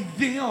that made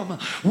them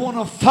want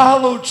to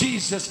follow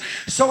Jesus.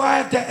 So I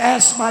have to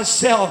ask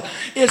myself,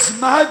 is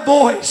my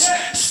voice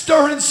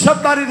stirring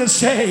somebody to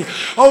say,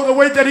 oh, the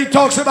way that he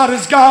talks about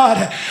his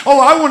God, oh,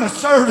 I want to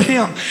serve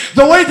him.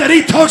 The way that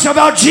he talks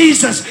about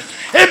Jesus,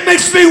 it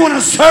makes me want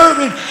to serve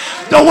him.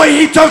 The way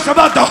he talks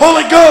about the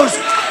Holy Ghost,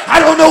 I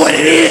don't know what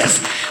it is,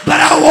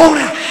 but I want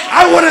it.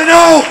 I want to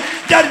know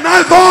that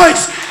my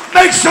voice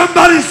makes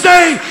somebody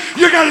say,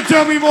 you got to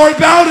tell me more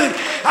about it.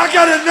 I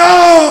got to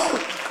know.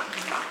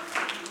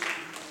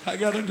 I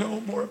got to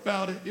know more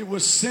about it. It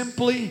was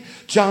simply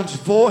John's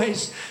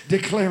voice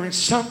declaring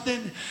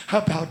something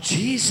about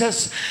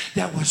Jesus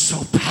that was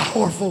so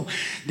powerful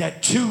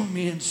that 2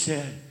 men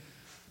said,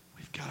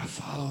 we've got to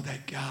follow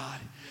that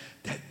God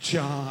that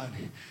John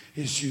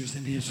is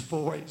using his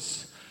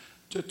voice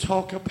to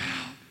talk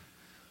about.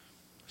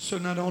 So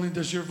not only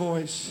does your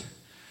voice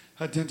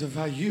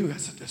identify you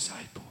as a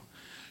disciple,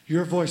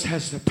 your voice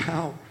has the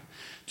power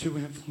to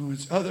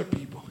influence other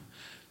people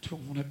to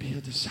want to be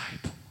a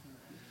disciple.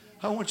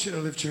 I want you to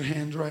lift your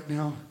hands right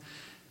now.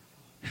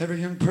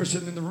 Every young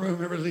person in the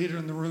room, every leader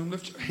in the room,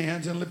 lift your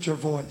hands and lift your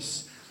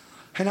voice.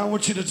 And I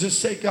want you to just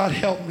say, God,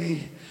 help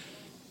me.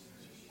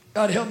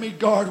 God, help me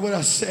guard what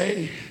I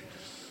say.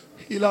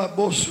 God,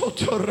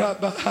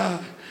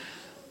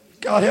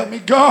 help me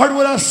guard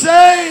what I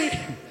say.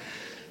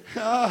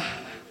 I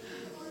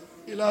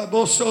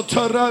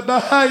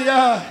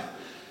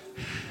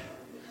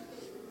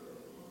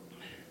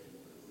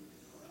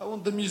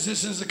want the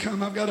musicians to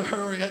come. I've got to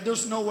hurry.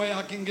 There's no way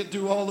I can get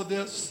through all of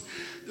this.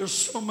 There's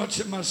so much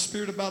in my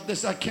spirit about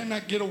this. I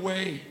cannot get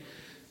away.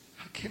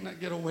 I cannot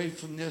get away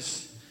from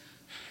this.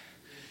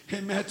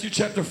 In Matthew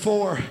chapter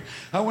 4,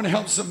 I want to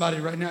help somebody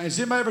right now. Has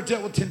anybody ever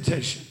dealt with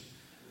temptation?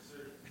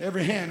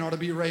 Every hand ought to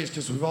be raised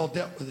because we've all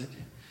dealt with it.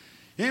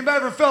 Anybody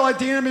ever felt like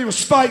the enemy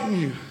was fighting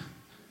you?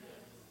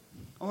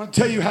 I want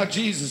to tell you how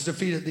Jesus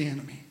defeated the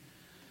enemy.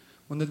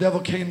 When the devil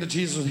came to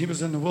Jesus when he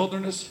was in the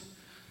wilderness,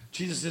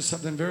 Jesus did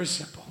something very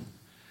simple.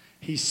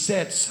 He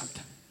said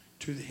something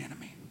to the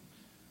enemy.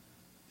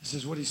 This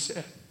is what he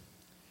said.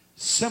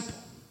 Simple.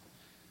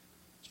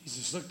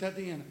 Jesus looked at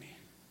the enemy,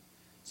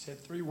 said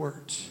 3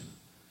 words.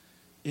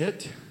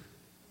 It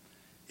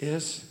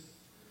is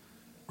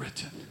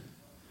written.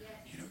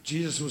 You know what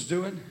Jesus was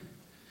doing?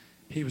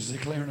 He was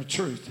declaring a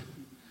truth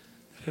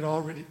that had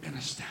already been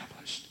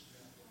established.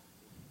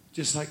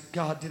 Just like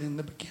God did in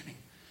the beginning.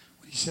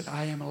 When he said,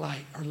 I am a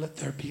light, or let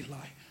there be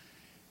light.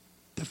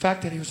 The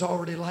fact that he was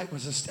already light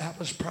was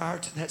established prior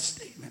to that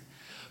statement.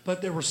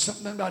 But there was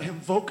something about him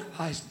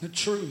vocalizing the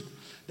truth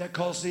that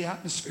caused the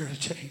atmosphere to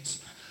change.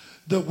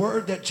 The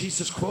word that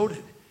Jesus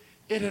quoted,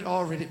 it had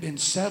already been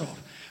settled.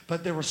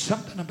 But there was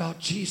something about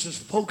Jesus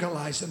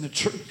vocalizing the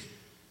truth.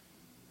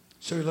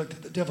 So he looked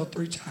at the devil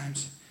 3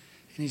 times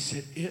and he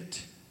said,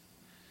 it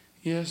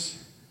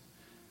is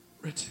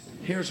written.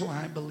 Here's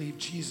why I believe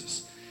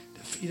Jesus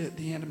defeated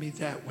the enemy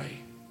that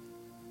way.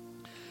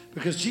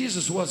 Because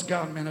Jesus was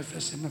God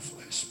manifest in the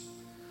flesh.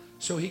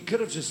 So he could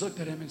have just looked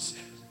at him and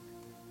said,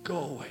 go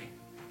away.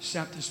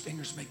 Snapped his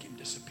fingers, make him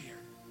disappear.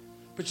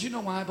 But you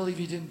know why I believe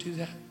he didn't do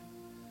that?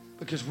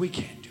 Because we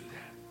can't do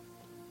that.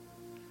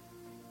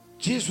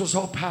 Jesus was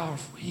all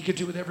powerful. He could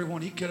do with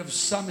everyone. He could have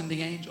summoned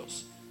the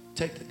angels,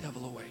 take the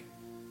devil away.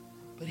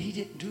 But he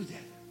didn't do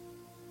that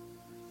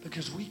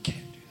because we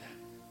can't do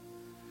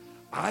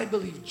that. I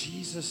believe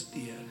Jesus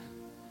did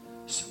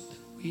something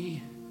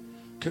we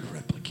could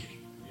replicate.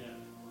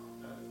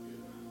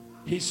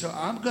 He said,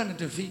 I'm going to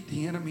defeat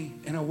the enemy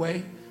in a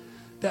way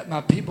that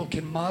my people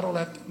can model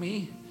after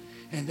me,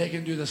 and they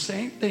can do the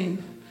same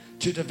thing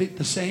to defeat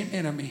the same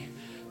enemy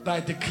by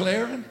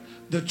declaring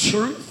the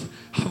truth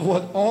of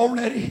what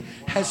already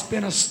has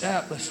been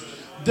established.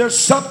 There's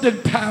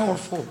something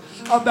powerful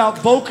about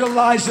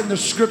vocalizing the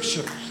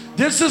scripture.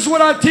 This is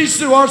what I teach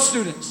to our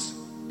students.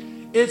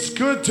 It's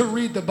good to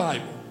read the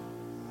Bible.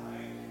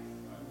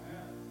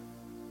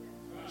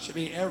 Should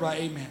be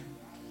everybody, amen.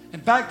 In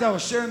fact, I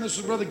was sharing this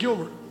with Brother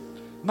Gilbert.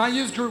 My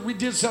youth group, we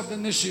did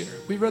something this year.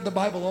 We read the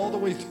Bible all the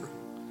way through.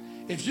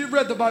 If you've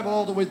read the Bible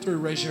all the way through,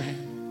 raise your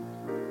hand.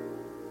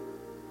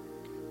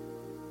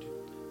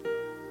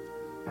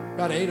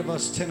 About 8 of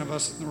us, 10 of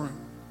us in the room.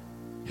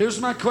 Here's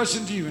my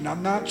question to you, and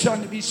I'm not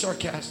trying to be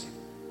sarcastic.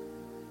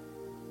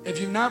 If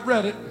you've not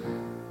read it,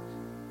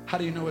 how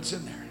do you know it's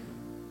in there?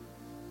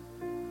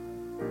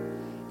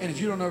 And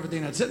if you don't know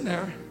everything that's in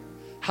there,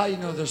 how do you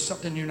know there's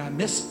something you're not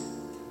missing?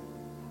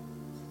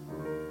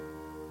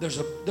 There's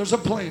a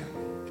plan.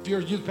 If you're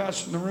a youth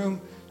pastor in the room,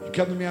 you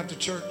come to me after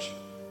church.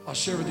 I'll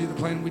share with you the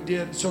plan we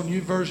did. It's on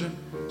YouVersion.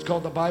 It's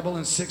called The Bible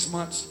in 6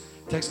 months.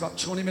 It takes about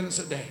 20 minutes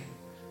a day.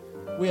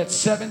 We had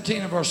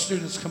 17 of our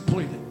students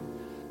completed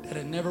that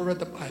had never read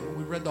the Bible.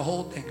 We read the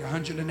whole thing,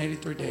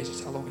 183 days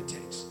is how long it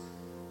takes.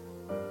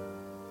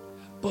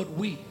 But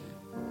we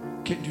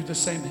can do the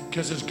same thing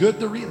because it's good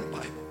to read the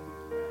Bible.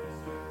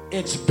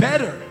 It's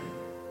better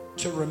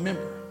to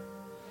remember.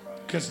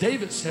 Because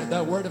David said,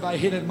 that word have I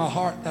hid in my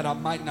heart that I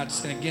might not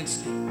sin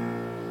against thee.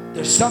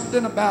 There's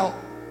something about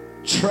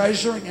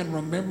treasuring and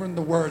remembering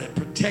the word. It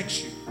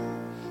protects you.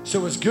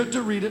 So it's good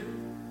to read it.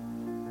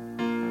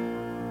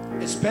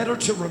 It's better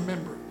to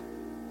remember it.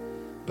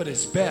 But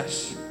it's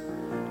best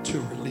to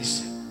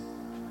release it.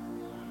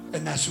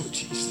 And that's what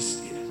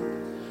Jesus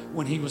did.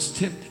 When he was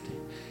tempted,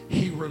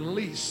 he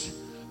released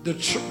the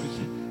truth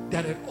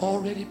that had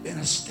already been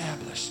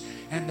established.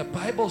 And the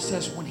Bible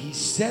says when he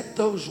said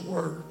those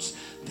words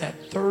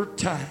that third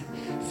time,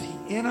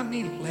 the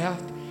enemy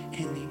left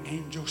and the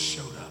angel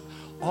showed up.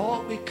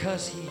 All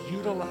because he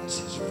utilized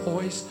his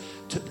voice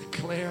to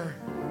declare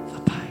the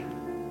Bible.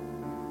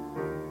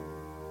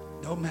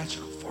 No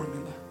magical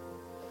formula.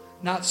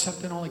 Not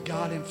something only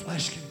God in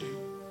flesh can do,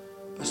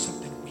 but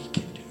something we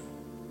can do.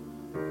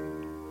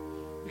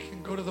 We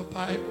can go to the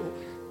Bible.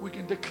 We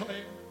can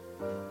declare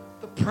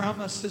the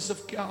promises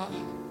of God.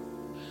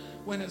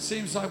 When it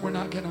seems like we're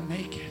not going to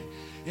make it.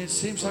 It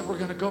seems like we're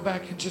going to go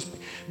back and just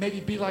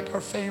maybe be like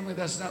our family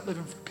that's not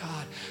living for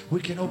God.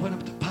 We can open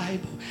up the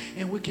Bible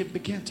and we can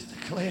begin to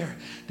declare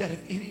that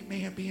if any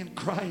man be in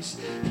Christ,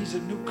 he's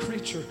a new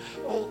creature.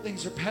 Old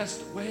things are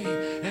passed away,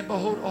 and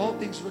behold, all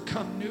things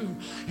become new.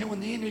 And when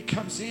the enemy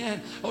comes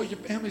in, oh, your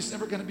family's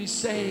never going to be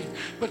saved.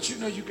 But you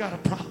know you got a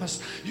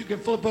promise. You can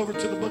flip over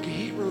to the book of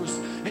Hebrews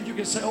and you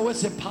can say, oh,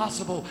 it's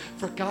impossible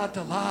for God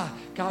to lie.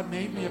 God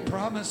made me a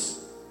promise.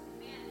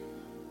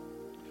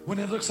 When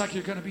it looks like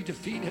you're going to be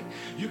defeated,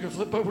 you can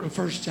flip over to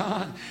 1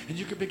 John and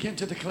you can begin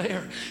to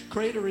declare,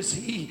 greater is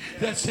he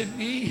that's in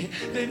me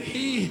than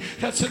he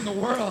that's in the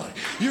world.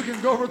 You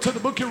can go over to the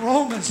book of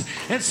Romans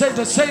and say,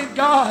 the same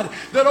God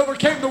that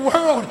overcame the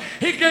world,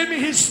 he gave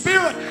me his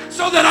spirit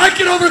so that I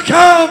can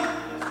overcome.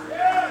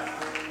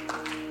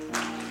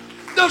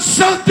 There's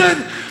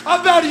something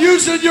about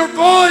using your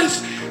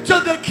voice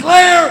to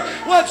declare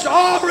what's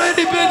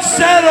already been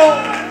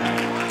settled.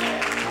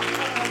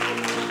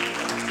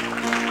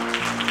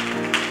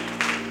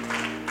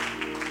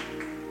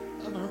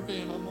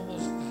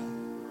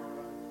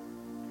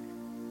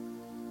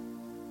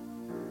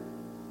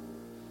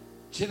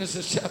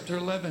 Genesis chapter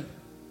 11.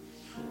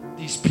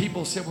 These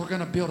people said, we're going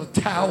to build a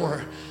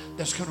tower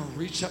that's going to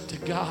reach up to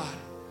God.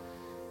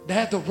 They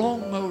had the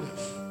wrong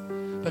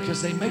motive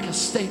because they make a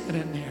statement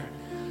in there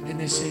and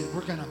they say,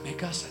 we're going to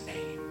make us a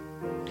name.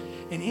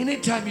 And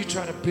anytime you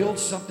try to build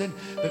something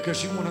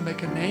because you want to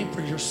make a name for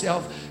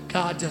yourself,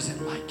 God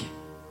doesn't like it.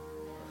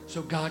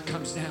 So God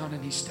comes down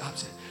and he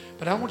stops it.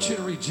 But I want you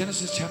to read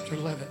Genesis chapter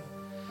 11.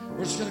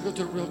 We're just going to go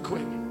through it real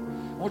quick.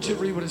 I want you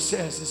to read what it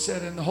says. It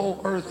said, and the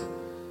whole earth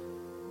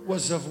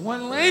was of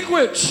one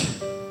language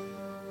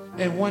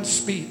and one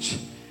speech.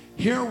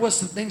 Here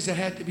was the things that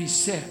had to be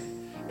said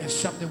if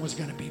something was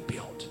going to be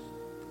built.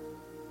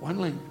 One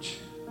language,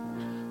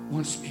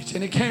 one speech.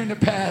 And it came to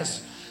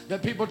pass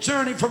that people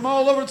journeyed from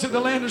all over to the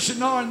land of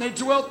Shinar, and they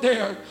dwelt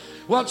there.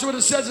 Watch what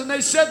it says. And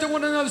they said to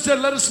one another, said,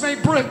 let us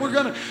make brick. We're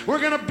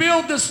gonna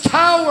build this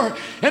tower,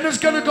 and it's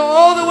going to go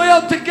all the way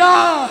up to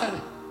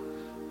God.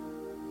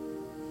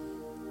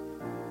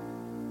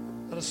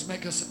 Let us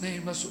make us a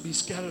name, lest we be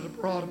scattered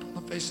abroad upon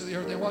the face of the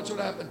earth. And watch what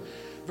happened.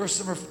 Verse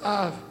number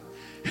 5.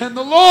 And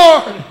the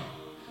Lord,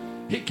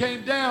 He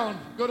came down.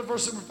 Go to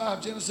verse number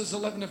 5. Genesis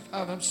 11:5.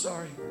 I'm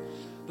sorry.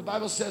 The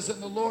Bible says that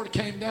the Lord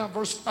came down.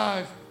 Verse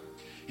 5.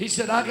 He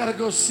said, I got to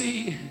go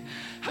see.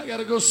 I got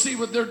to go see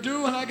what they're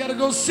doing. I got to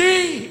go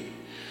see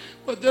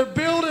what they're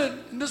building.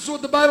 And this is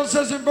what the Bible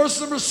says in verse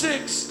number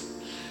 6.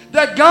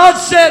 That God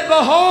said,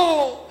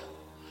 behold,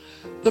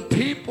 the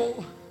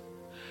people,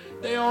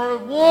 they are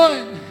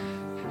one.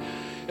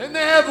 And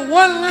they have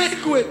one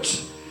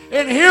language.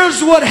 And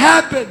here's what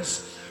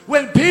happens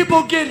when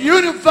people get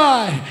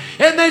unified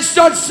and they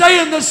start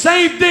saying the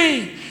same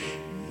thing.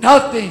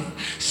 Nothing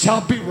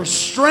shall be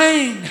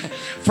restrained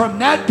from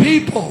that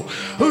people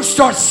who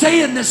start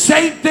saying the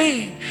same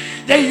thing.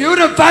 They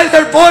unify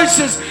their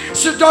voices,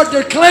 start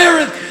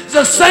declaring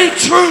the same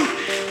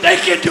truth. They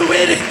can do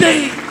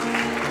anything.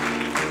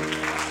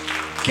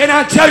 Can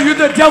I tell you,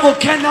 the devil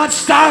cannot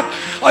stop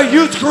a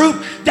youth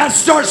group that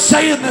starts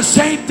saying the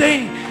same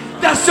thing,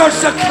 that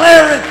starts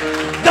declaring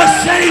the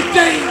same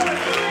thing.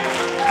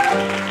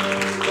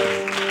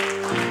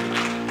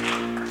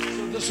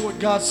 So this is what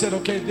God said,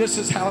 okay, this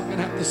is how I'm going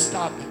to have to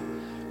stop it.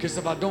 Because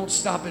if I don't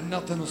stop it,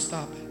 nothing will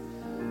stop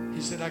it.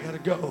 He said, I got to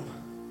go.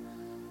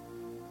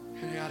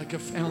 And I got to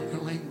confound their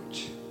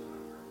language.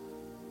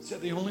 He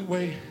said, the only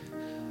way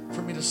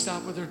for me to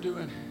stop what they're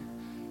doing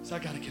is I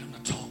got to get them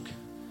to talk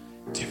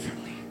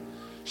differently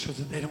so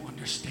that they don't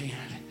understand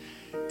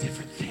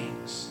different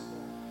things.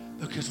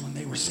 Because when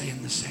they were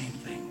saying the same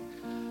thing,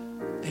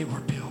 they were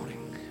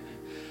building.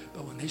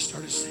 But when they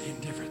started saying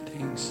different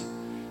things,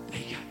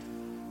 they got.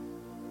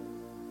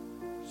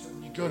 So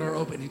when you go to our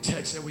opening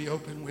text that we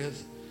open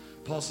with,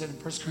 Paul said in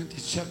 1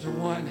 Corinthians chapter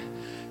 1,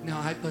 now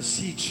I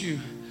beseech you,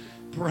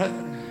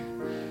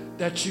 brethren,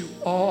 that you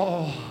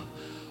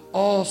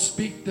all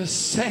speak the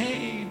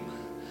same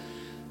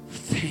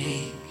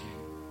thing.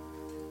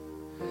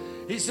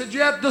 He said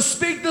you have to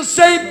speak the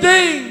same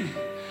thing,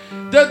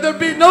 that there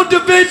be no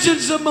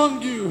divisions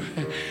among you,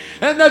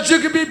 and that you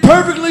can be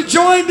perfectly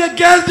joined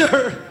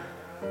together.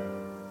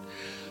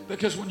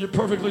 Because when you're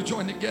perfectly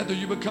joined together,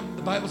 you become,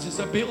 the Bible says,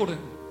 a building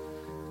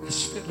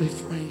that's fitly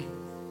framed,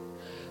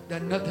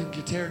 that nothing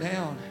can tear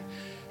down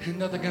and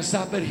nothing can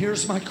stop. But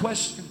here's my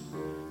question.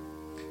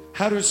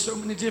 How do so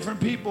many different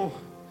people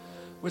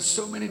with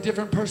so many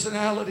different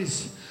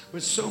personalities,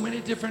 with so many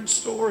different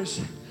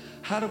stories,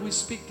 how do we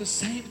speak the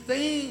same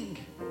thing?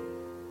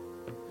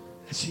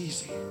 It's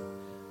easy.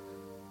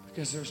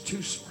 Because there's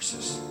two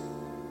sources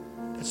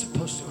that's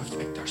supposed to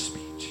affect our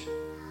speech.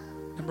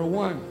 Number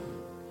one,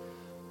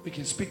 we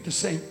can speak the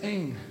same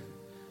thing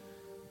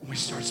when we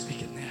start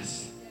speaking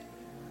this.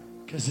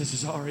 Because this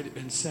has already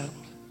been settled.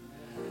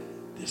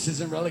 This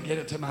isn't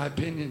relegated to my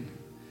opinion.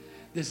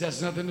 This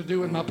has nothing to do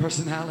with my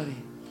personality.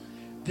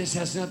 This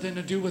has nothing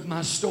to do with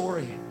my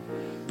story.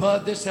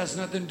 But this has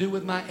nothing to do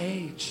with my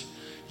age.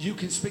 You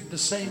can speak the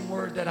same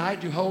word that I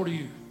do. How old are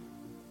you?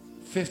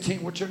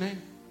 15. What's your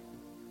name?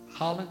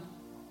 Colin?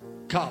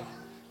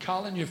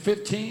 Colin, you're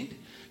 15.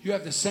 You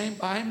have the same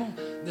Bible,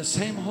 the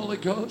same Holy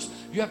Ghost.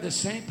 You have the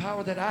same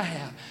power that I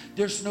have.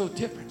 There's no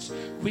difference.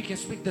 We can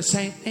speak the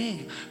same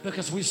thing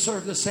because we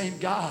serve the same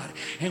God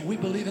and we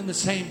believe in the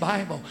same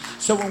Bible.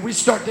 So when we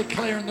start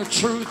declaring the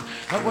truth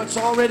of what's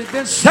already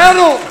been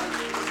settled,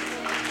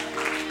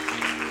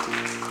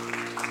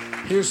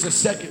 here's the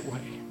second way.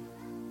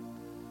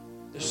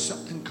 There's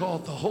something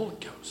called the Holy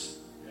Ghost.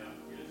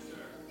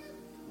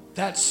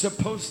 That's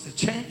supposed to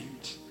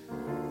change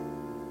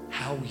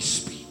how we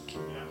speak.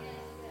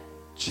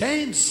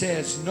 James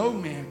says no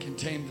man can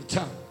tame the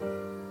tongue.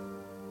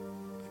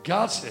 But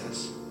God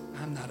says,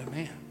 I'm not a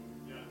man.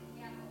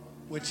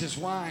 Which is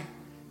why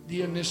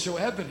the initial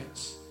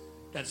evidence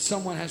that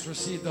someone has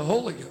received the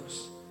Holy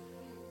Ghost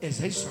is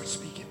they start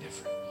speaking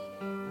different.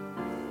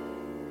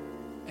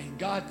 And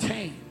God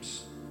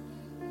tames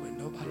what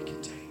nobody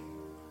can tame.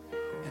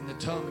 And the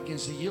tongue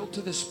begins to yield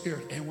to the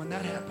Spirit. And when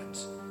that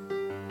happens,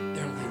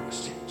 their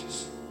language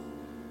changes.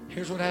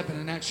 Here's what happened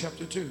in Acts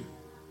chapter 2.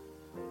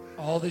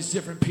 All these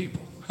different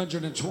people,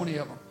 120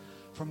 of them,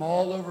 from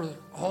all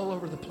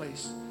over the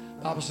place.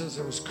 The Bible says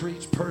there was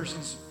Greeks,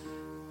 Persians,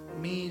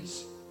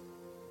 Medes,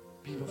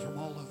 people from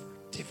all over,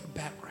 different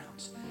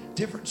backgrounds,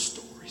 different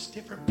stories,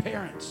 different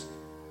parents.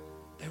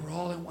 They were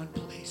all in one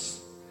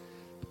place.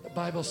 But the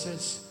Bible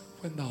says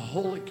when the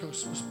Holy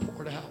Ghost was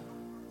poured out,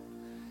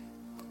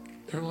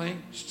 their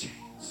language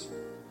changed.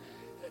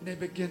 And they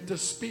began to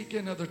speak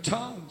in other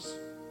tongues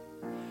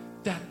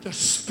that the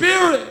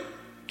Spirit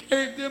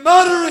gave them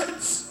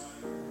utterance.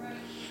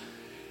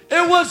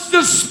 It was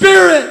the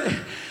Spirit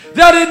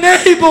that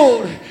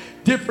enabled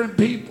different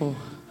people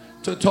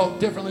to talk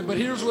differently. But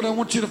here's what I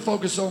want you to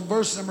focus on.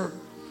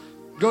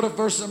 Go to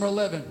verse number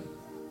 11.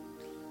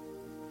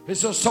 It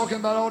starts talking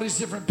about all these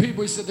different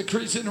people. He said the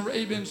Cretes and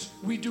Arabians,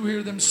 we do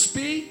hear them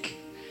speak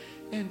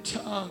in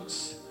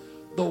tongues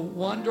the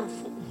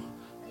wonderful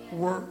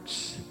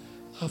works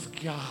of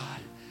God.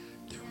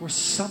 There was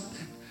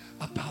something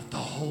about the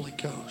Holy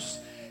Ghost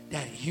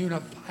that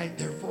unified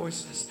their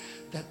voices,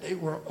 that they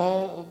were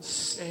all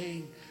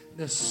saying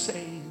the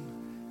same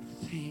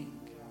thing.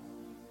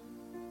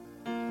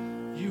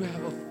 You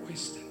have a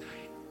voice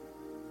tonight.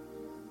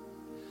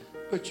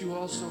 But you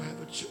also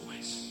have a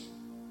choice.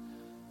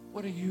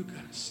 What are you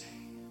going to say?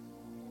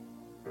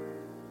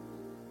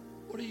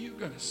 What are you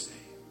going to say?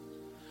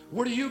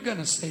 What are you going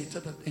to say to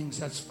the things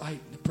that's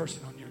fighting the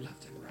person on your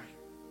left and right?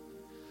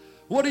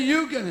 What are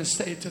you going to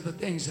say to the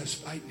things that's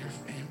fighting your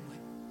family?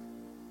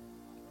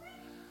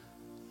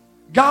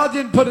 God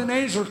didn't put an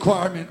age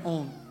requirement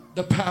on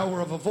the power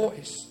of a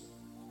voice.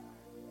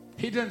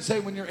 He didn't say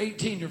when you're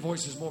 18 your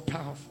voice is more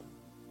powerful.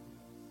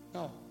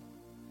 No.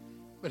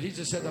 But he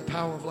just said the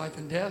power of life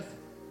and death,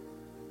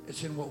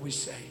 it's in what we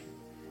say.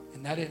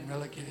 And that didn't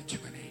relegate it to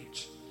an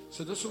age.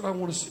 So this is what I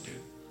want us to do.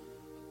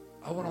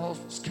 I want all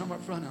of us to come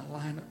up front and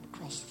line up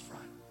across the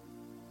front.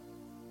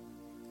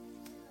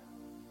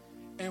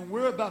 And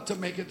we're about to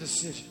make a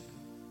decision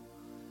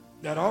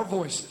that our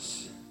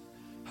voices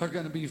are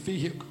going to be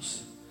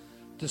vehicles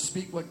to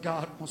speak what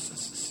God wants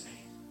us to say.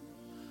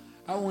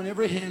 I want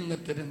every hand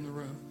lifted in the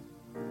room.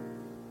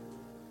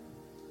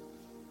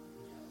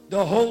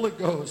 The Holy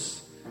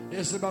Ghost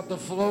is about to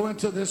flow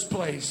into this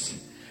place,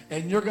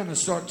 and you're going to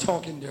start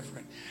talking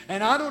different.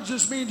 And I don't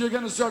just mean you're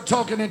going to start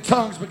talking in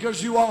tongues,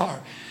 because you are.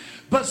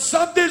 But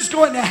something's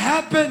going to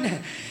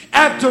happen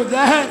after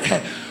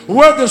that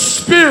where the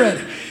Spirit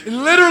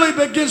literally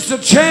begins to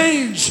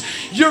change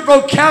your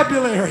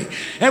vocabulary.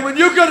 And when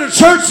you go to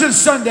church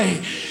this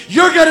Sunday,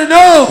 you're going to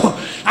know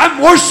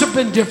I'm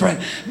worshiping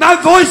different.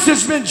 My voice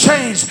has been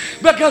changed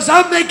because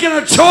I'm making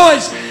a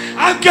choice.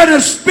 I'm going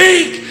to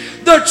speak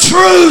the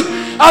truth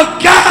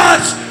of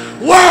God's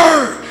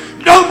word.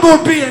 No more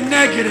being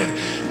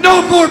negative.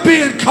 No more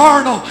being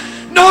carnal.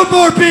 No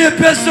more being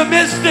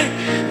pessimistic.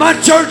 My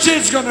church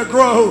is going to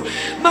grow.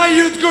 My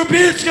youth group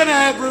is going to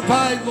have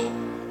revival.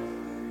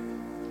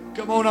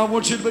 Come on, I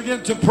want you to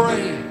begin to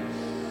pray.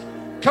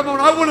 Come on,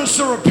 I want us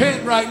to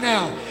repent right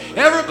now.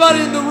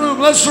 Everybody in the room,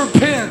 let's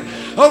repent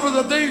over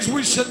the things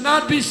we should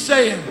not be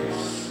saying.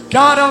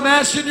 God, I'm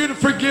asking you to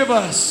forgive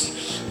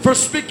us for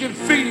speaking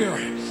fear,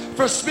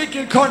 for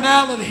speaking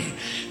carnality,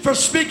 for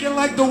speaking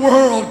like the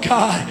world,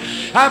 God.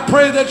 I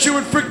pray that you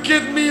would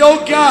forgive me,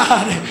 oh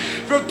God,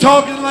 for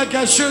talking like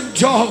I shouldn't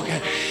talk.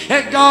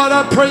 And God,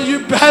 I pray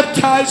you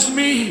baptize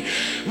me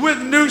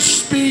with new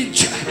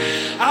speech.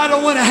 I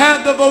don't want to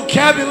have the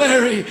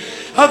vocabulary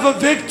of a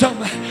victim,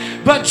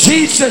 but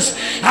Jesus,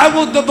 I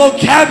want the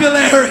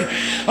vocabulary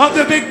of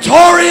the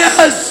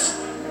victorious.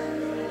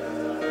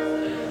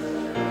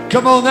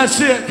 Come on, that's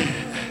it.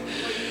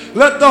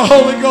 Let the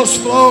Holy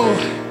Ghost flow.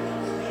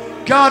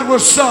 God, we're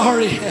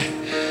sorry.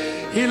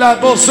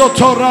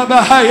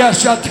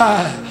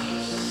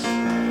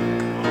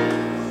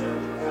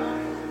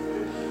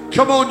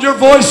 Come on, your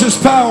voice is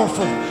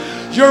powerful.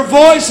 Your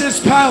voice is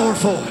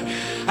powerful.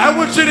 I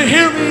want you to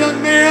hear me,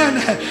 young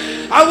man.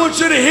 I want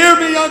you to hear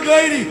me, young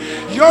lady.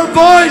 Your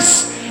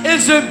voice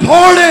is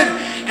important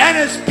and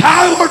it's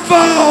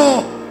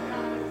powerful.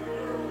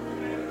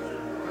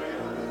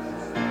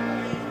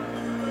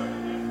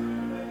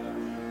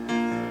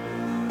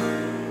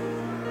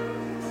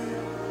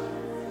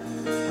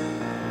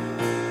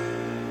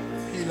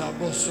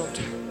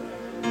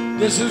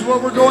 This is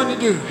what we're going to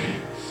do.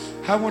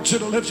 I want you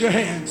to lift your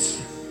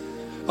hands.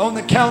 On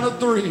the count of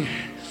 3,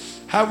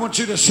 I want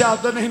you to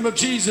shout the name of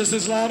Jesus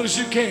as loud as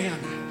you can.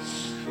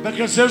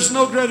 Because there's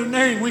no greater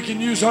name we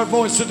can use our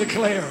voice to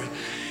declare.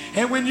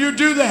 And when you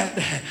do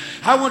that,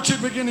 I want you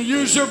to begin to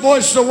use your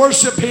voice to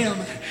worship Him.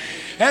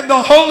 And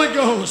the Holy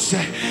Ghost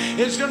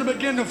is going to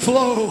begin to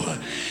flow.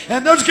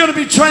 And there's going to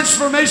be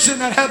transformation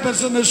that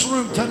happens in this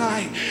room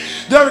tonight.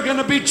 There are going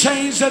to be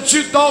chains that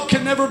you thought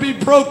can never be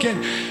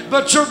broken,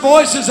 but your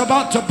voice is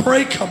about to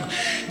break them.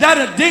 That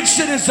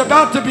addiction is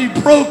about to be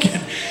broken.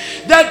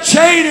 That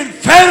chain and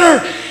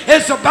fetter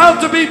is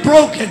about to be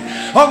broken.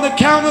 On the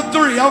count of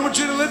 3, I want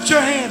you to lift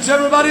your hands.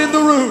 Everybody in the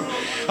room.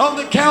 On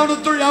the count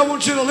of 3, I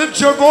want you to lift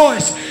your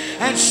voice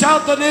and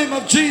shout the name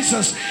of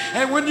Jesus.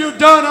 And when you're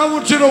done, I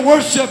want you to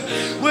worship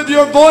with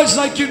your voice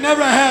like you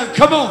never have.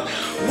 Come on.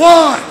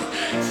 1,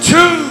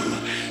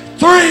 2,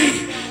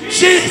 3.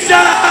 Jesus.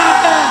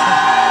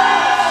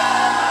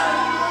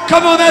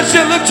 Come on, that's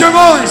it. Lift your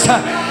voice.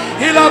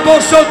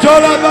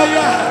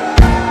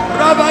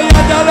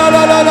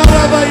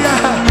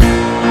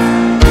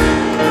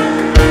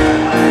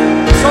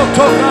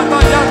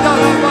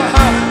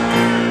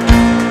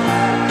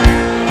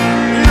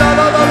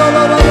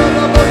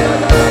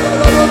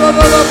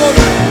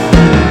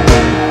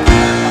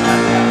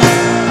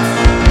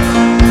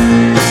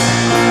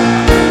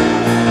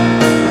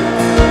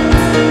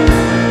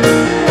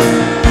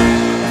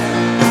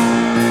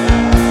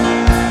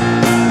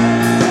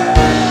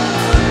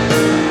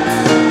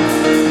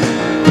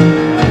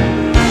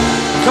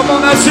 Come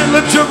on, that's it.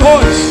 Lift your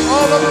voice.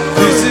 All of them.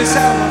 This is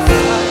how I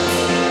feel.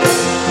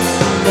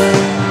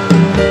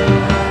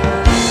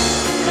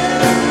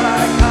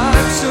 Like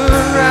I'm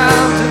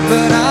surrounded,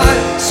 but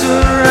I'm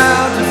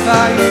surrounded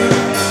by you.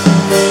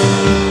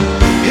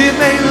 It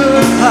may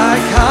look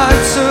like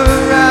I'm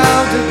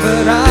surrounded,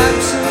 but I'm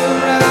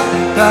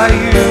surrounded by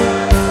you.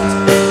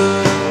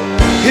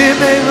 It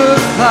may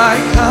look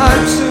like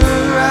I'm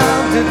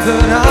surrounded,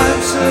 but I'm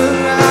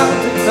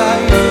surrounded by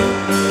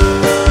you.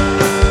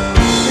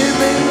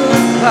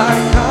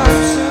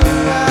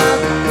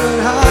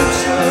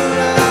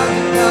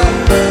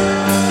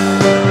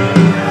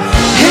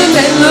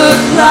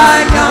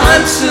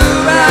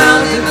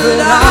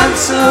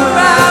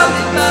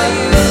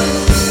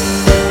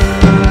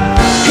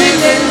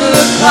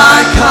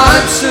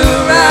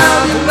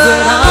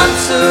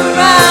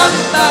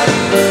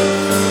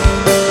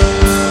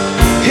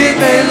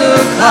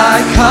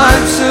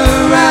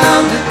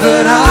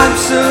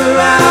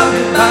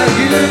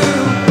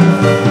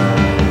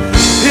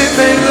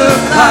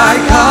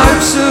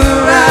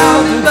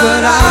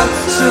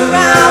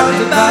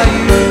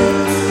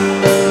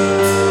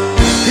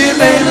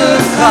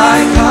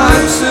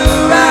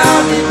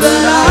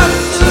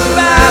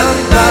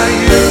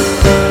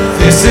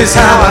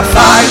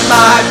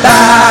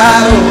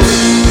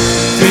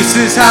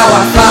 how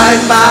I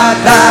fight my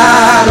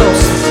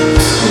battles.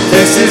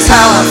 This is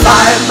how I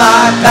fight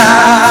my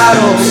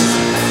battles.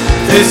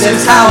 This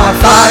is how I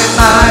fight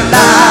my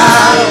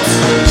battles.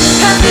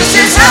 And this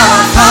is how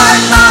I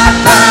fight my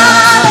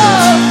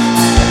battles.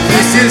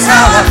 This is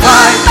how I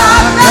fight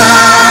my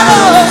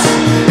battles.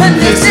 And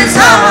this is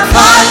how I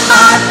fight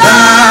my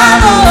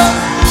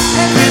battles.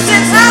 And this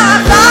is how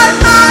I fight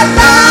my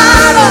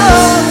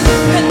battles.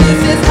 And this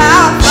is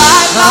how I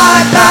fight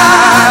my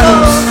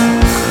battles.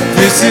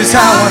 This is how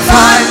I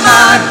fight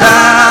my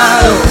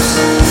battles.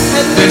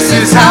 And this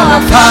is how I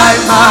fight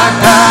my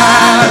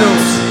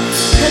battles.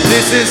 And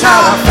this is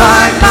how I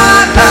fight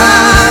my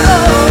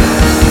battles.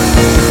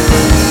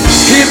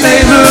 It may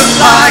look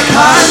like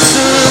I'm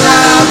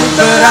surrounded,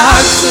 but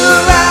I'm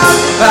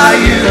surrounded by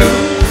you.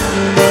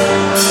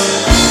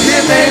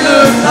 It may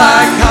look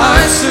like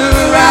I'm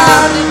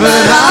surrounded,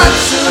 but I'm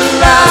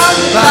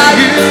surrounded by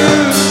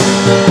you.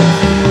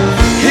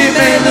 It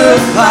may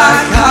look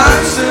like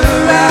I'm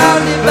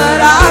surrounded, but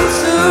I'm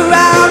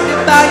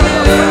surrounded by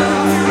you.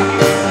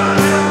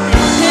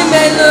 It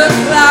may look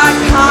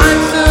like I'm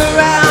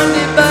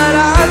surrounded, but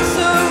I'm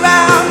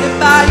surrounded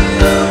by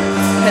you.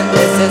 And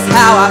this is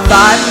how I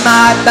fight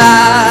my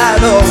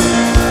battle.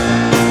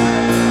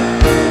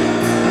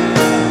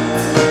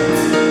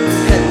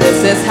 And this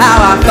is how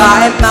I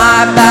fight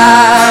my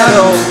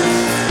battle.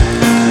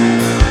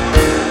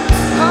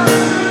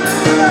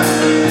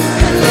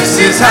 And this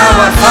is how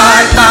I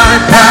fight my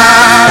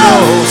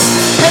battles.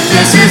 And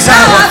this is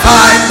how I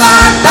fight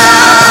my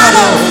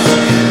battles.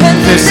 And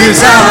this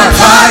is how I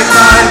fight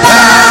my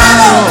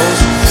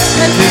battles.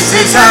 And this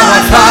is how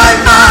I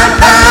fight my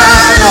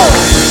battles.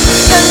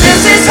 And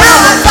this is how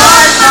I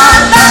fight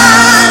my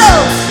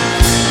battles.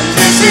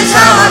 This is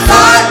how I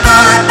fight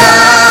my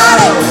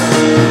battles.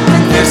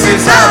 And this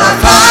is how I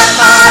fight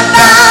my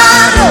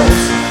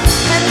battles.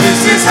 And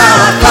this is how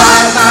I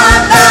fight my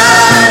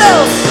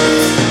battles.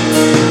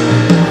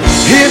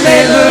 It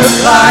may look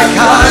like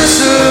I'm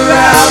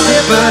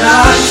surrounded, but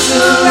I'm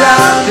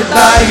surrounded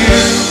by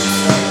you.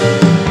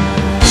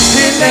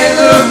 It may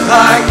look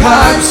like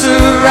I'm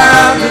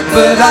surrounded,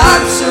 but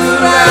I'm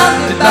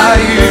surrounded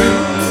by you.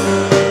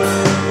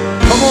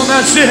 Come on,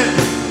 that's it.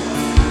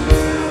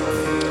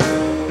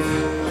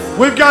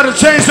 We've got to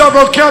change our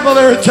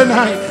vocabulary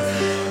tonight.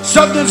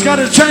 Something's got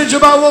to change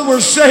about what we're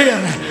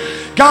saying.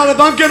 God, if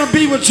I'm going to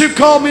be what you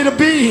called me to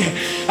be,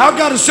 I've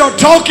got to start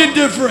talking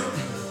different.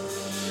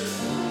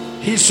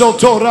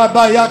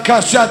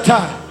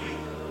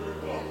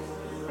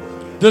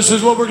 This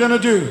is what we're going to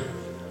do.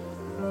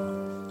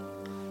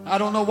 I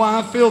don't know why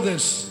I feel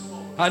this.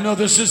 I know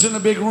this isn't a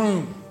big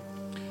room.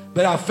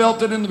 But I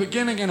felt it in the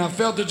beginning, and I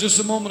felt it just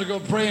a moment ago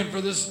praying for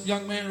this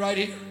young man right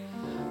here.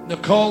 The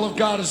call of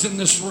God is in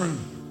this room.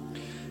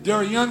 There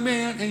are young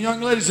men and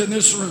young ladies in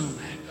this room.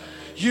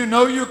 You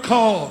know you're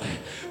called,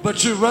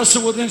 but you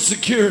wrestle with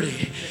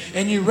insecurity,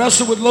 and you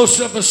wrestle with low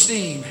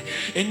self-esteem,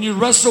 and you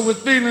wrestle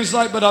with feelings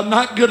like, but I'm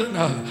not good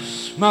enough.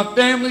 My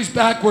family's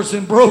backwards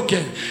and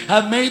broken.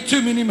 I've made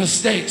too many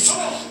mistakes.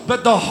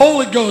 But the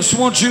Holy Ghost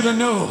wants you to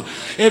know,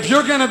 if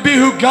you're going to be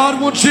who God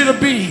wants you to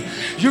be,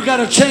 you got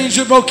to change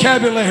your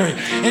vocabulary.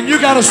 And you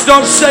got to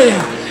start saying,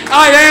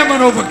 I am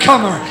an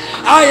overcomer.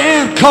 I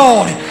am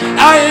called.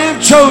 I am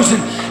chosen.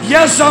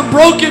 Yes, I'm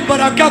broken, but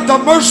I've got the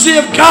mercy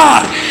of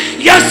God.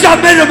 Yes, I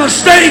made a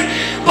mistake,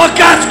 but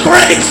God's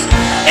grace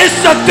is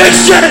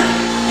sufficient.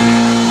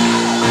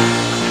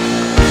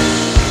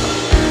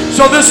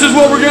 So this is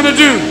what we're going to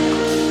do.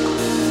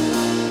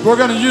 We're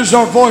going to use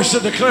our voice to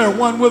declare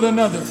one with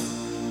another.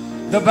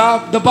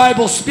 The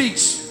Bible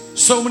speaks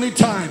so many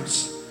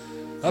times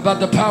about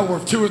the power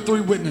of 2 or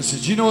 3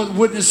 witnesses. You know what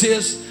witness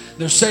is?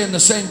 They're saying the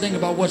same thing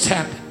about what's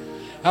happened.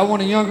 I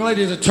want a young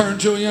lady to turn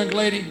to a young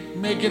lady,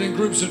 make it in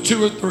groups of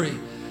 2 or 3.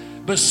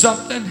 But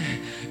something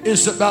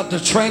is about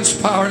to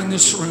transpire in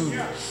this room.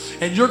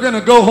 And you're going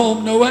to go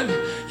home knowing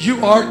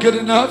you are good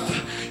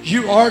enough.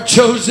 You are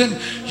chosen.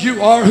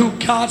 You are who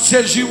God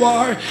says you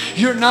are.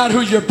 You're not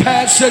who your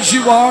past says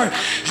you are.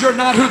 You're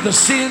not who the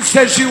sin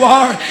says you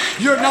are.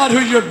 You're not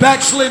who your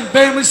backslidden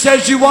family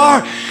says you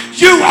are.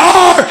 You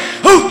are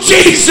who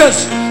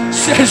Jesus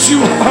says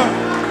you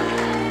are.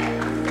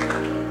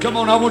 Come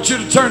on, I want you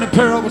to turn and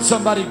pair up with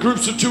somebody.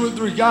 Groups of 2 or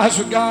 3, guys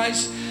with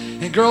guys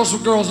and girls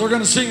with girls. We're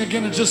going to sing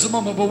again in just a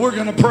moment, but we're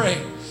going to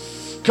pray.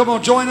 Come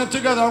on, join up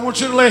together. I want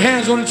you to lay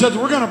hands on each other.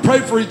 We're going to pray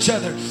for each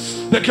other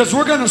because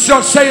we're going to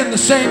start saying the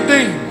same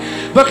thing.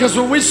 Because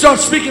when we start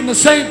speaking the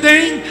same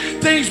thing,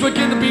 things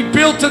begin to be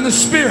built in the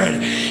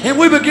Spirit. And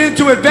we begin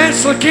to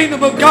advance the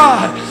kingdom of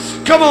God.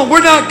 Come on,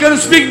 we're not going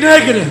to speak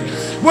negative.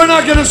 We're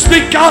not going to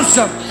speak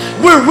gossip.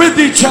 We're with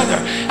each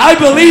other. I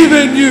believe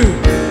in you.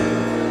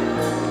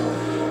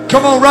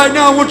 Come on, right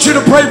now, I want you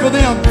to pray for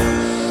them.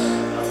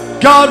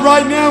 God,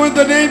 right now, in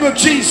the name of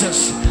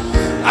Jesus,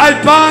 I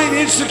bind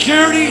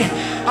insecurity.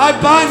 I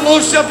bind low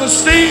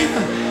self-esteem.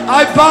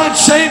 I bind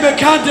shame and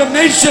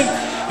condemnation.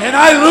 And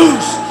I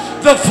loose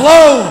the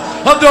flow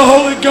of the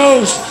Holy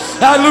Ghost.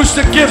 I loose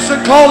the gifts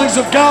and callings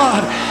of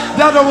God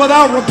that are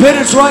without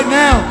repentance right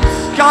now.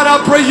 God,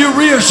 I pray you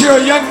reassure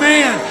a young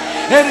man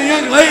and a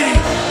young lady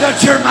that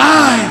you're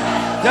mine,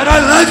 that I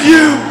love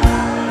you.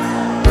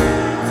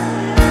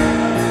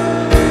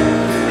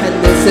 And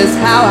this is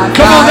how I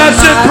Come on, that's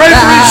it. Pray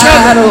for each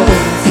other.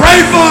 Pray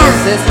for her.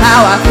 This is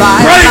how I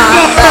fight Pray my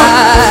for her.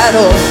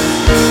 battles.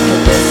 And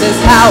this is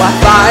how I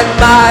fight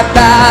my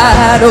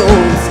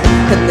battles.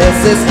 And this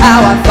is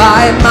how I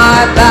fight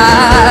my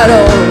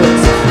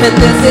battles. And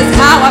this is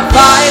how I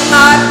fight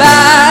my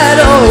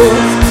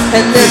battles.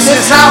 And this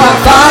is how I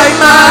fight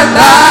my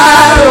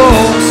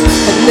battles.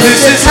 And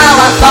this is how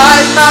I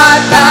fight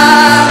my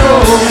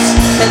battles.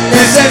 And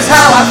this is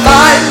how I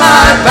fight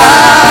my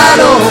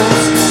battles.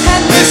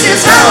 And this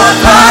is how I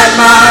fight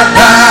my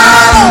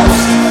battles.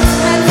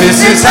 And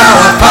this is how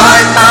I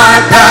fight my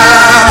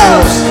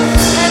battles.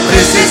 And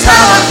this is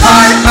how I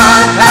fight my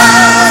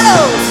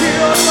battles.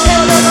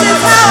 And this is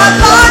how I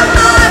fight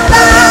my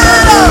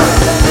battles.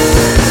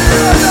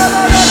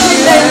 It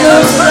may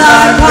look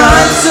like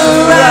I'm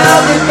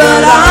surrounded,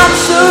 but I'm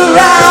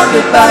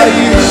surrounded by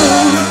you.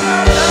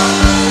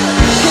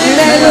 It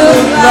may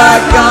look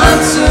like I'm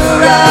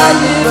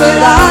surrounded,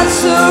 but I'm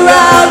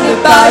surrounded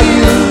by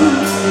you.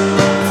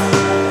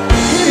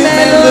 It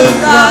may look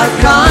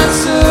like I'm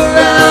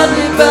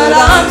surrounded, but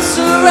I'm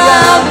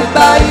surrounded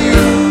by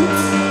you.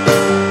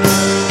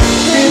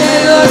 It may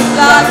look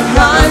like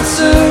I'm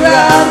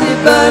surrounded,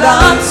 but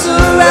I'm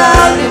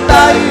surrounded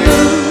by you.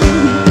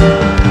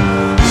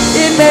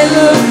 It may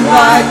look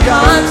like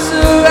I'm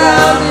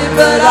surrounded,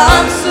 but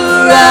I'm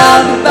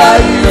surrounded by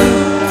you.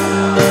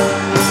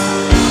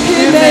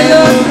 It may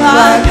look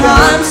like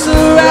I'm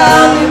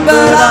surrounded,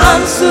 but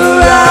I'm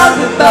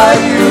surrounded by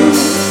you.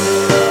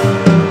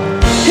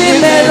 It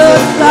may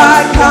look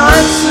like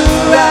I'm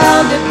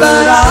surrounded,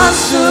 but I'm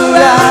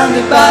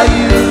surrounded by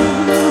you.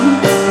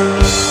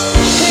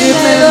 It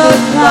may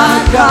look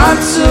like I'm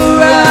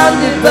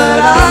surrounded, but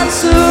I'm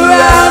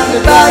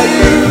surrounded by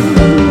you.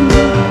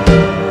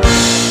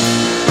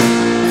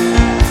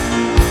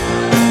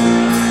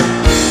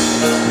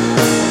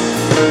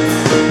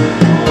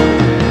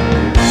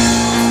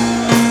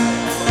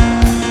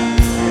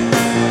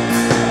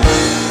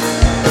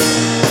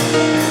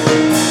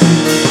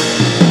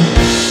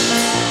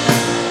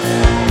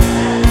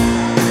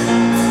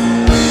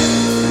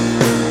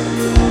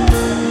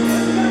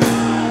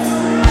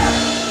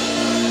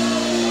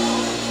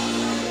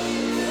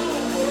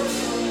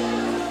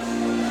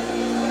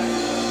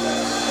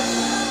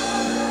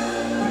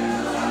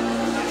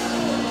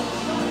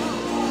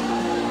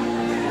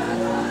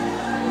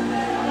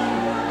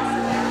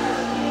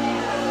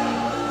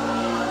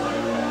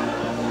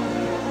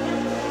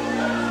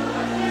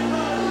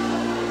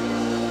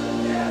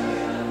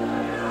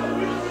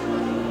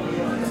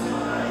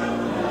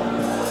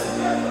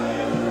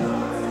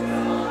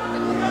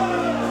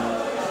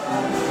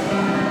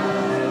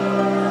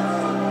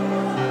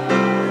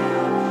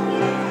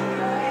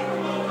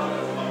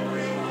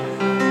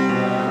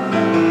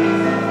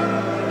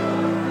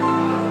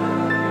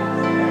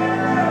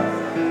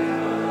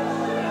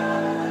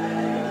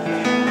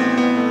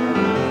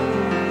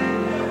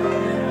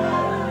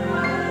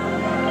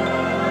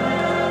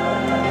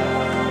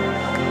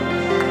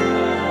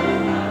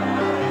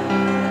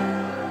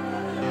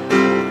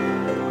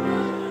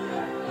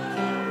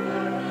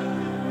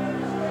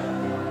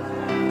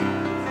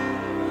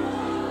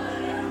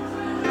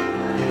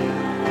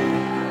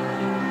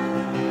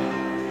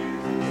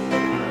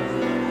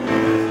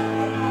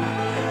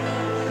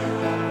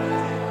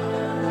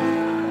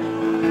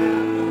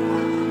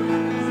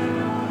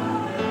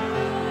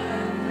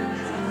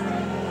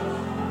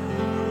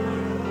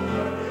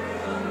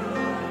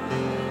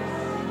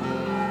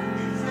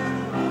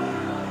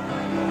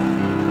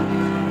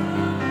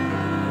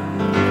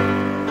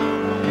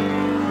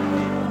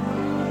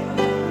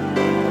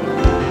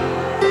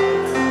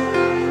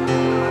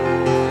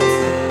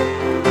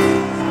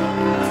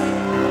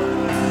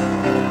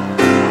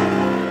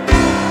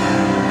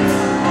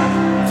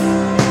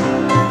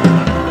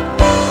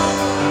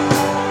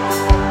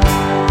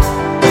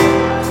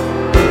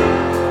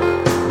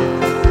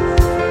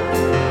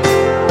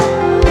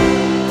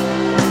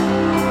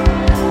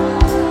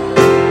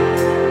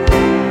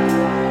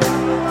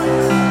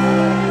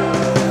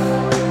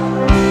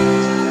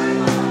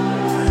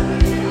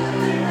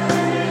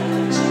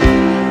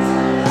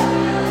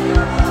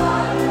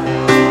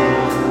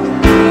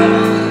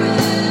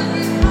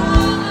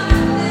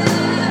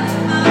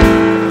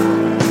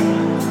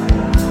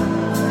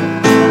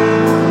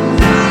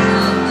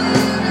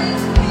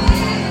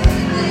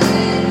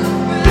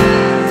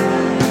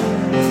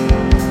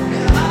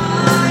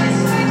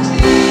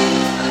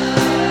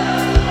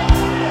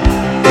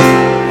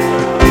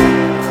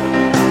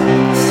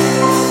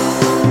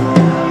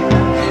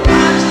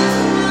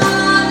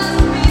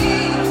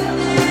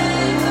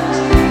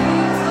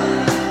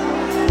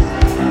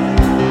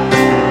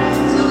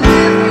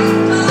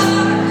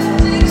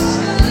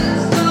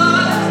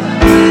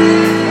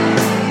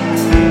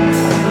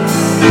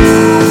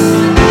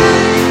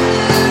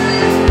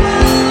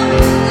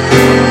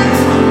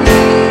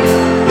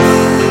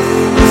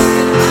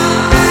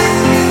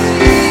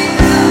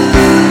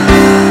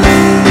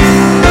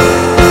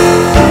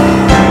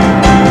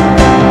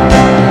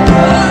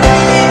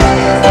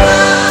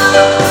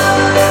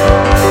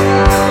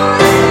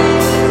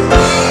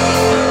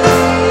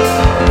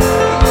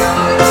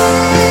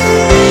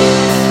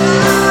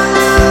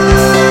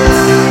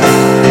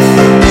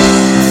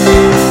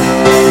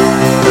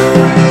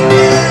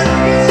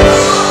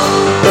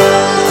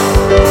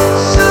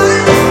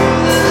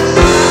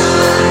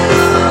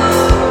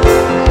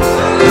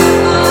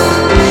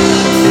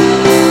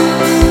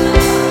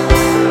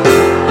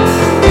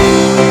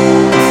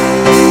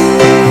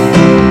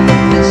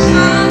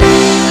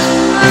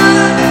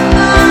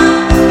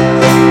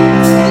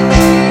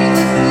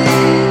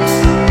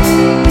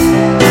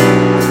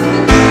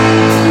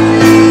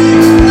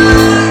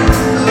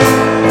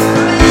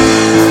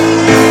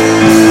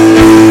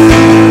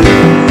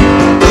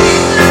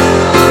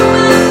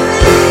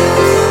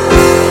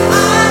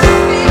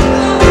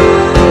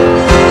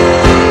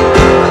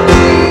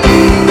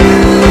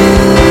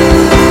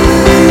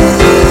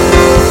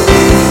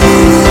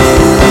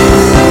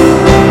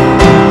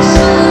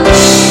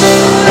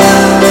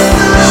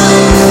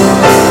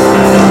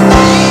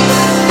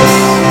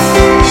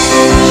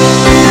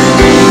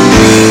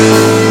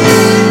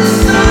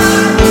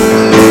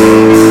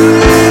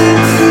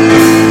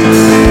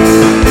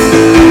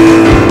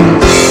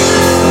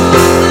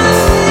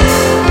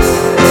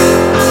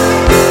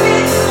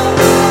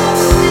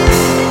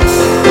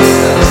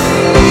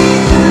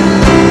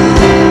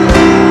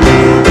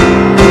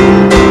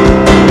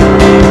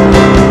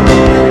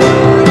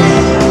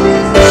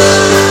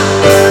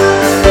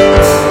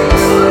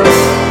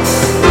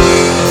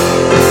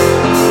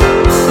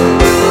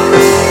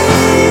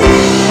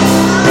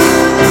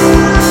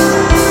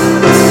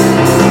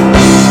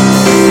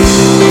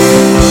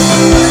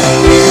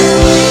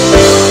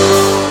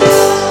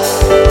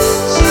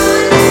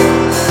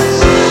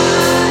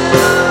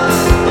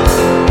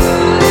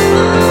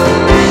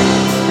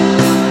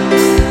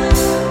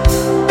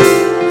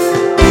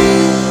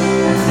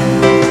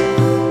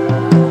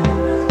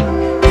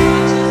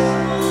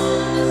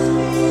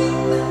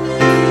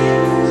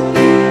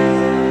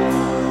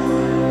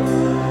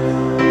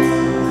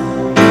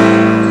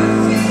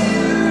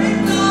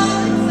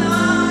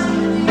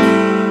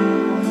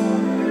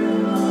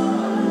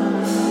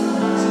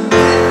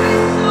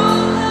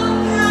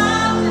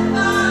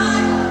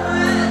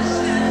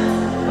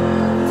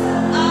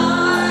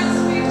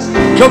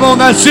 Come on,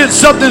 that's it.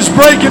 Something's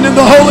breaking in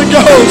the Holy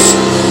Ghost.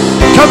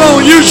 Come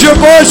on, use your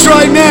voice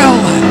right now.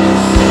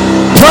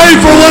 Pray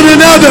for one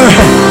another.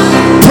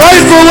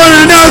 Pray for one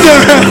another.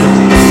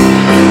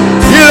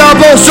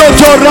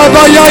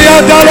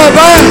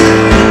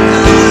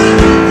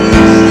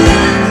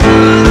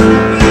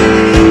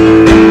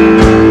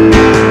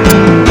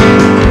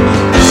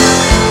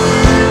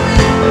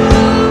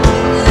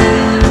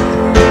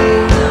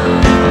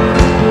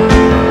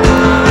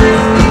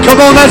 Come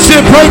on, that's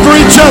it. Pray for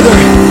each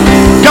other.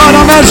 God,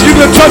 I'm asking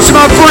you to touch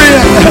my friend.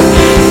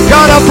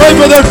 God, I pray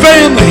for their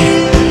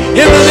family.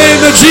 In the name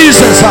of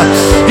Jesus.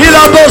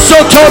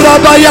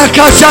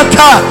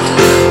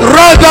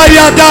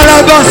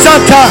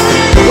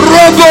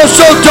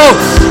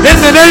 In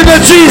the name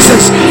of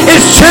Jesus.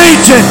 It's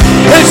changing.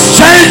 It's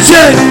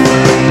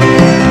changing.